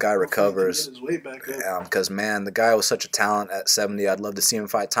 Hope the guy recovers. Get his weight back up. Because, man, the guy was such a talent at 70. I'd love to see him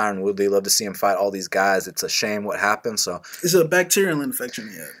fight Tyron Woodley. Love to see him fight all these guys. It's a shame what happened. So it's a bacterial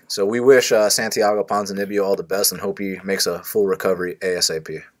infection yet. So we wish Santiago Ponzinibbio all the best and hope he makes a full recovery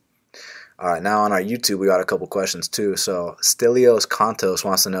ASAP. All right, now on our YouTube, we got a couple questions too. So Stelios Contos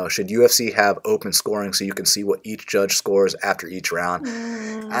wants to know, should UFC have open scoring so you can see what each judge scores after each round?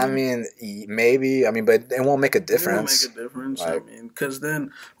 I mean, maybe. I mean, but it won't make a difference. It won't make a difference. Because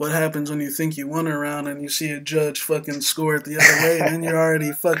then what happens when you think you won a round and you see a judge fucking score it the other way and then you're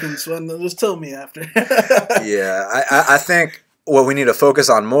already fucking sweating? Just tell me after. Yeah, I think what we need to focus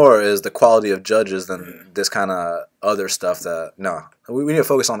on more is the quality of judges than this kind of other stuff that, no. We need to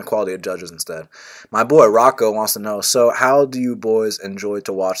focus on the quality of judges instead. My boy Rocco wants to know, so how do you boys enjoy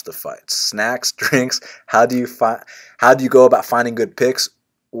to watch the fights? Snacks, drinks, how do you go about finding good picks?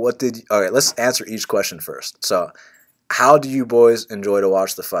 Okay, let's answer each question first. So, how do you boys enjoy to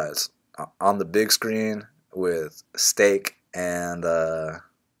watch the fights? On the big screen with steak and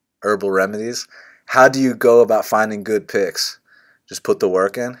herbal remedies? How do you go about finding good picks? Just put the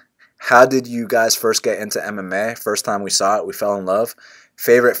work in. How did you guys first get into MMA? First time we saw it, we fell in love.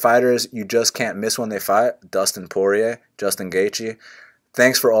 Favorite fighters you just can't miss when they fight? Dustin Poirier, Justin Gaethje.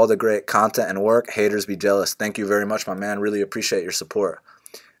 Thanks for all the great content and work. Haters be jealous. Thank you very much, my man. Really appreciate your support.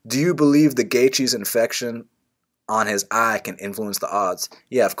 Do you believe the Gaethje's infection on his eye can influence the odds?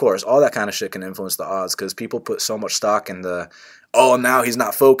 Yeah, of course. All that kind of shit can influence the odds because people put so much stock in the, oh, now he's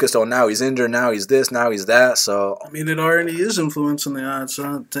not focused, oh, now he's injured, now he's this, now he's that. So I mean, it already is influencing the odds.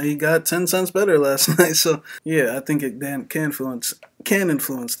 He got 10 cents better last night. So, yeah, I think it can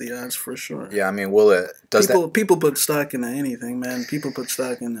influence the odds for sure. Yeah, I mean, will it? People put stock into anything, man. People put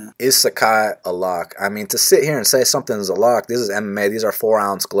stock in that. Is Sakai a lock? I mean, to sit here and say something's a lock, this is MMA. These are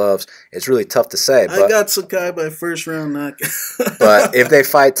 4-ounce gloves. It's really tough to say. But I got Sakai by first round knock. But if they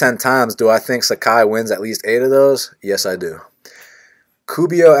fight 10 times, do I think Sakai wins at least 8 of those? Yes, I do.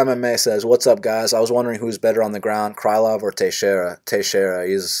 Kubio MMA says, what's up, guys? I was wondering who's better on the ground, Krylov or Teixeira. Teixeira,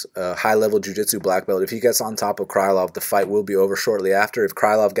 he's a high-level jiu-jitsu black belt. If he gets on top of Krylov, the fight will be over shortly after. If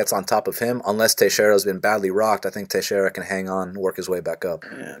Krylov gets on top of him, unless Teixeira's been badly rocked, I think Teixeira can hang on and work his way back up.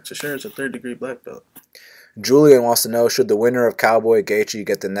 Yeah, Teixeira's a third-degree black belt. Julian wants to know, should the winner of Cowboy Gaethje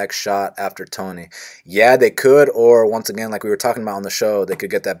get the next shot after Tony? Yeah, they could, or once again, like we were talking about on the show, they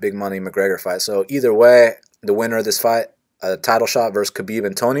could get that big money McGregor fight. So either way, the winner of this fight, a title shot versus Khabib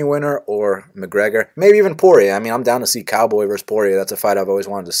and Tony winner, or McGregor, maybe even Poirier. I mean, I'm down to see Cowboy versus Poirier. That's a fight I've always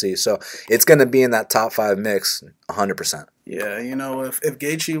wanted to see. So it's going to be in that top 5 mix, 100%. Yeah, you know, if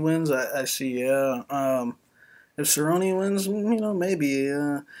Gaethje wins, I see, yeah. If Cerrone wins, you know, maybe.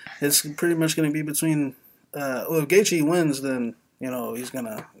 It's pretty much going to be between, if Gaethje wins, then, you know, he's going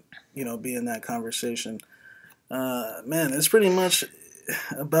to, you know, be in that conversation. Man, it's pretty much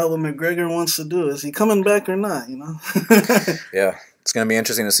about what McGregor wants to do. Is he coming back or not, you know? Yeah, it's going to be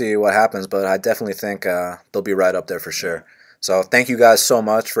interesting to see what happens, but I definitely think they'll be right up there for sure. So thank you guys so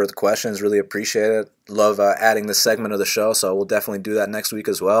much for the questions. Really appreciate it. Love adding this segment of the show, so we'll definitely do that next week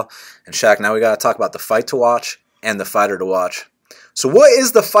as well. And Shaq, now we got to talk about the fight to watch and the fighter to watch. So what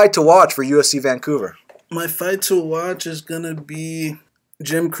is the fight to watch for UFC Vancouver? My fight to watch is going to be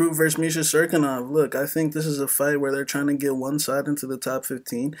Jim Crute versus Misha Cirkunov. Look, I think this is a fight where they're trying to get one side into the top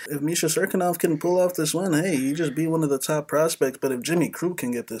 15. If Misha Cirkunov can pull off this win, hey, you just be one of the top prospects. But if Jimmy Crute can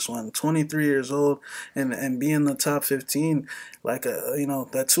get this one, 23 years old, and be in the top 15, like, you know,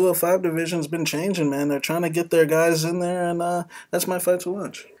 that 205 division's been changing, man. They're trying to get their guys in there, and that's my fight to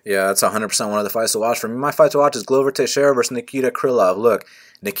watch. Yeah, that's 100% one of the fights to watch. For me, my fight to watch is Glover Teixeira versus Nikita Krylov. Look,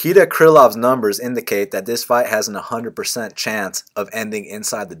 Nikita Krylov's numbers indicate that this fight has an 100% chance of ending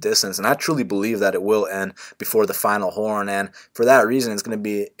inside the distance, and I truly believe that it will end before the final horn, and for that reason, it's going to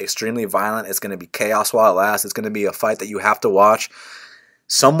be extremely violent. It's going to be chaos while it lasts. It's going to be a fight that you have to watch.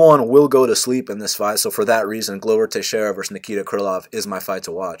 Someone will go to sleep in this fight, so for that reason, Glover Teixeira versus Nikita Krylov is my fight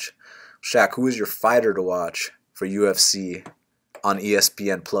to watch. Shaq, who is your fighter to watch for UFC on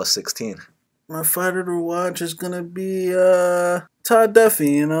ESPN Plus 16? My fighter to watch is going to be Todd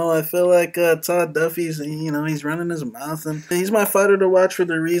Duffee. You know, I feel like Todd Duffee's, you know, he's running his mouth, and he's my fighter to watch for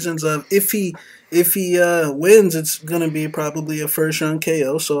the reasons of if he wins, it's going to be probably a first-round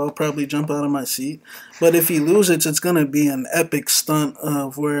KO, so I'll probably jump out of my seat. But if he loses, it's going to be an epic stunt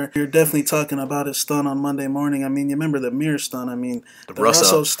of where you're definitely talking about his stunt on Monday morning. I mean, you remember the Mir stunt. I mean, the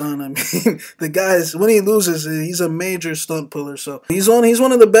Russo stunt. I mean, the guys, when he loses, he's a major stunt puller. So he's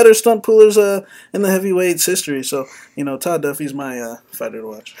one of the better stunt pullers in the heavyweights history. So, you know, Todd Duffee's my fighter to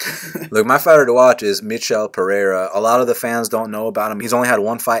watch. Look, my fighter to watch is Michel Pereira. A lot of the fans don't know about him. He's only had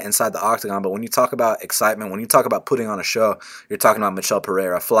one fight inside the octagon, but when you talk about excitement, when you talk about putting on a show, you're talking about Michel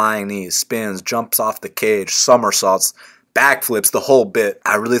Pereira. Flying knees, spins, jumps off the cage, somersaults, backflips, the whole bit.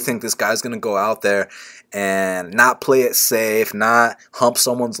 I really think this guy's going to go out there and not play it safe, not hump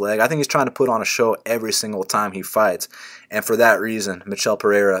someone's leg. I think he's trying to put on a show every single time he fights. And for that reason, Michel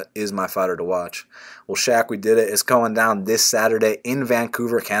Pereira is my fighter to watch. Well, Shaq, we did it. It's going down this Saturday in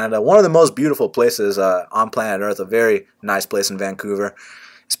Vancouver, Canada. One of the most beautiful places on planet Earth. A very nice place in Vancouver,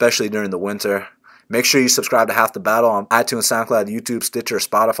 especially during the winter. Make sure you subscribe to Half the Battle on iTunes, SoundCloud, YouTube, Stitcher,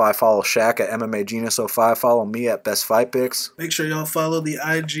 Spotify. Follow Shaq at MMA Genius 05. Follow me at Best Fight Picks. Make sure y'all follow the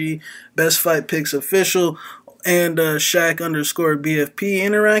IG Best Fight Picks official. and Shaq_BFP.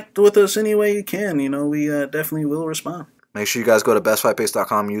 Interact with us any way you can. You know, we definitely will respond. Make sure you guys go to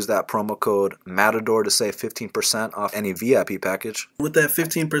bestfightpicks.com, use that promo code Matador to save 15% off any VIP package. With that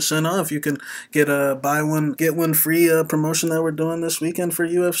 15% off, you can get a buy one, get one free promotion that we're doing this weekend for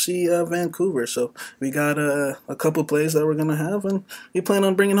UFC Vancouver. So we got a couple plays that we're going to have, and we plan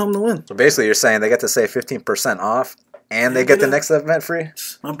on bringing home the win. So basically you're saying they get to save 15% off and they get the next event free?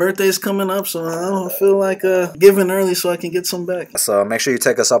 My birthday's coming up, so I feel like giving early so I can get some back. So make sure you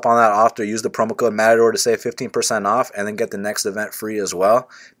take us up on that offer. Use the promo code Matador to save 15% off and then get the next event free as well.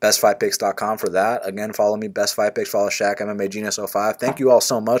 BestFightPicks.com for that. Again, follow me, Best Fight Picks. Follow Shaq, MMA Genius 05. Thank you all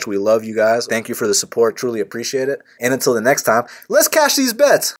so much. We love you guys. Thank you for the support. Truly appreciate it. And until the next time, let's cash these bets.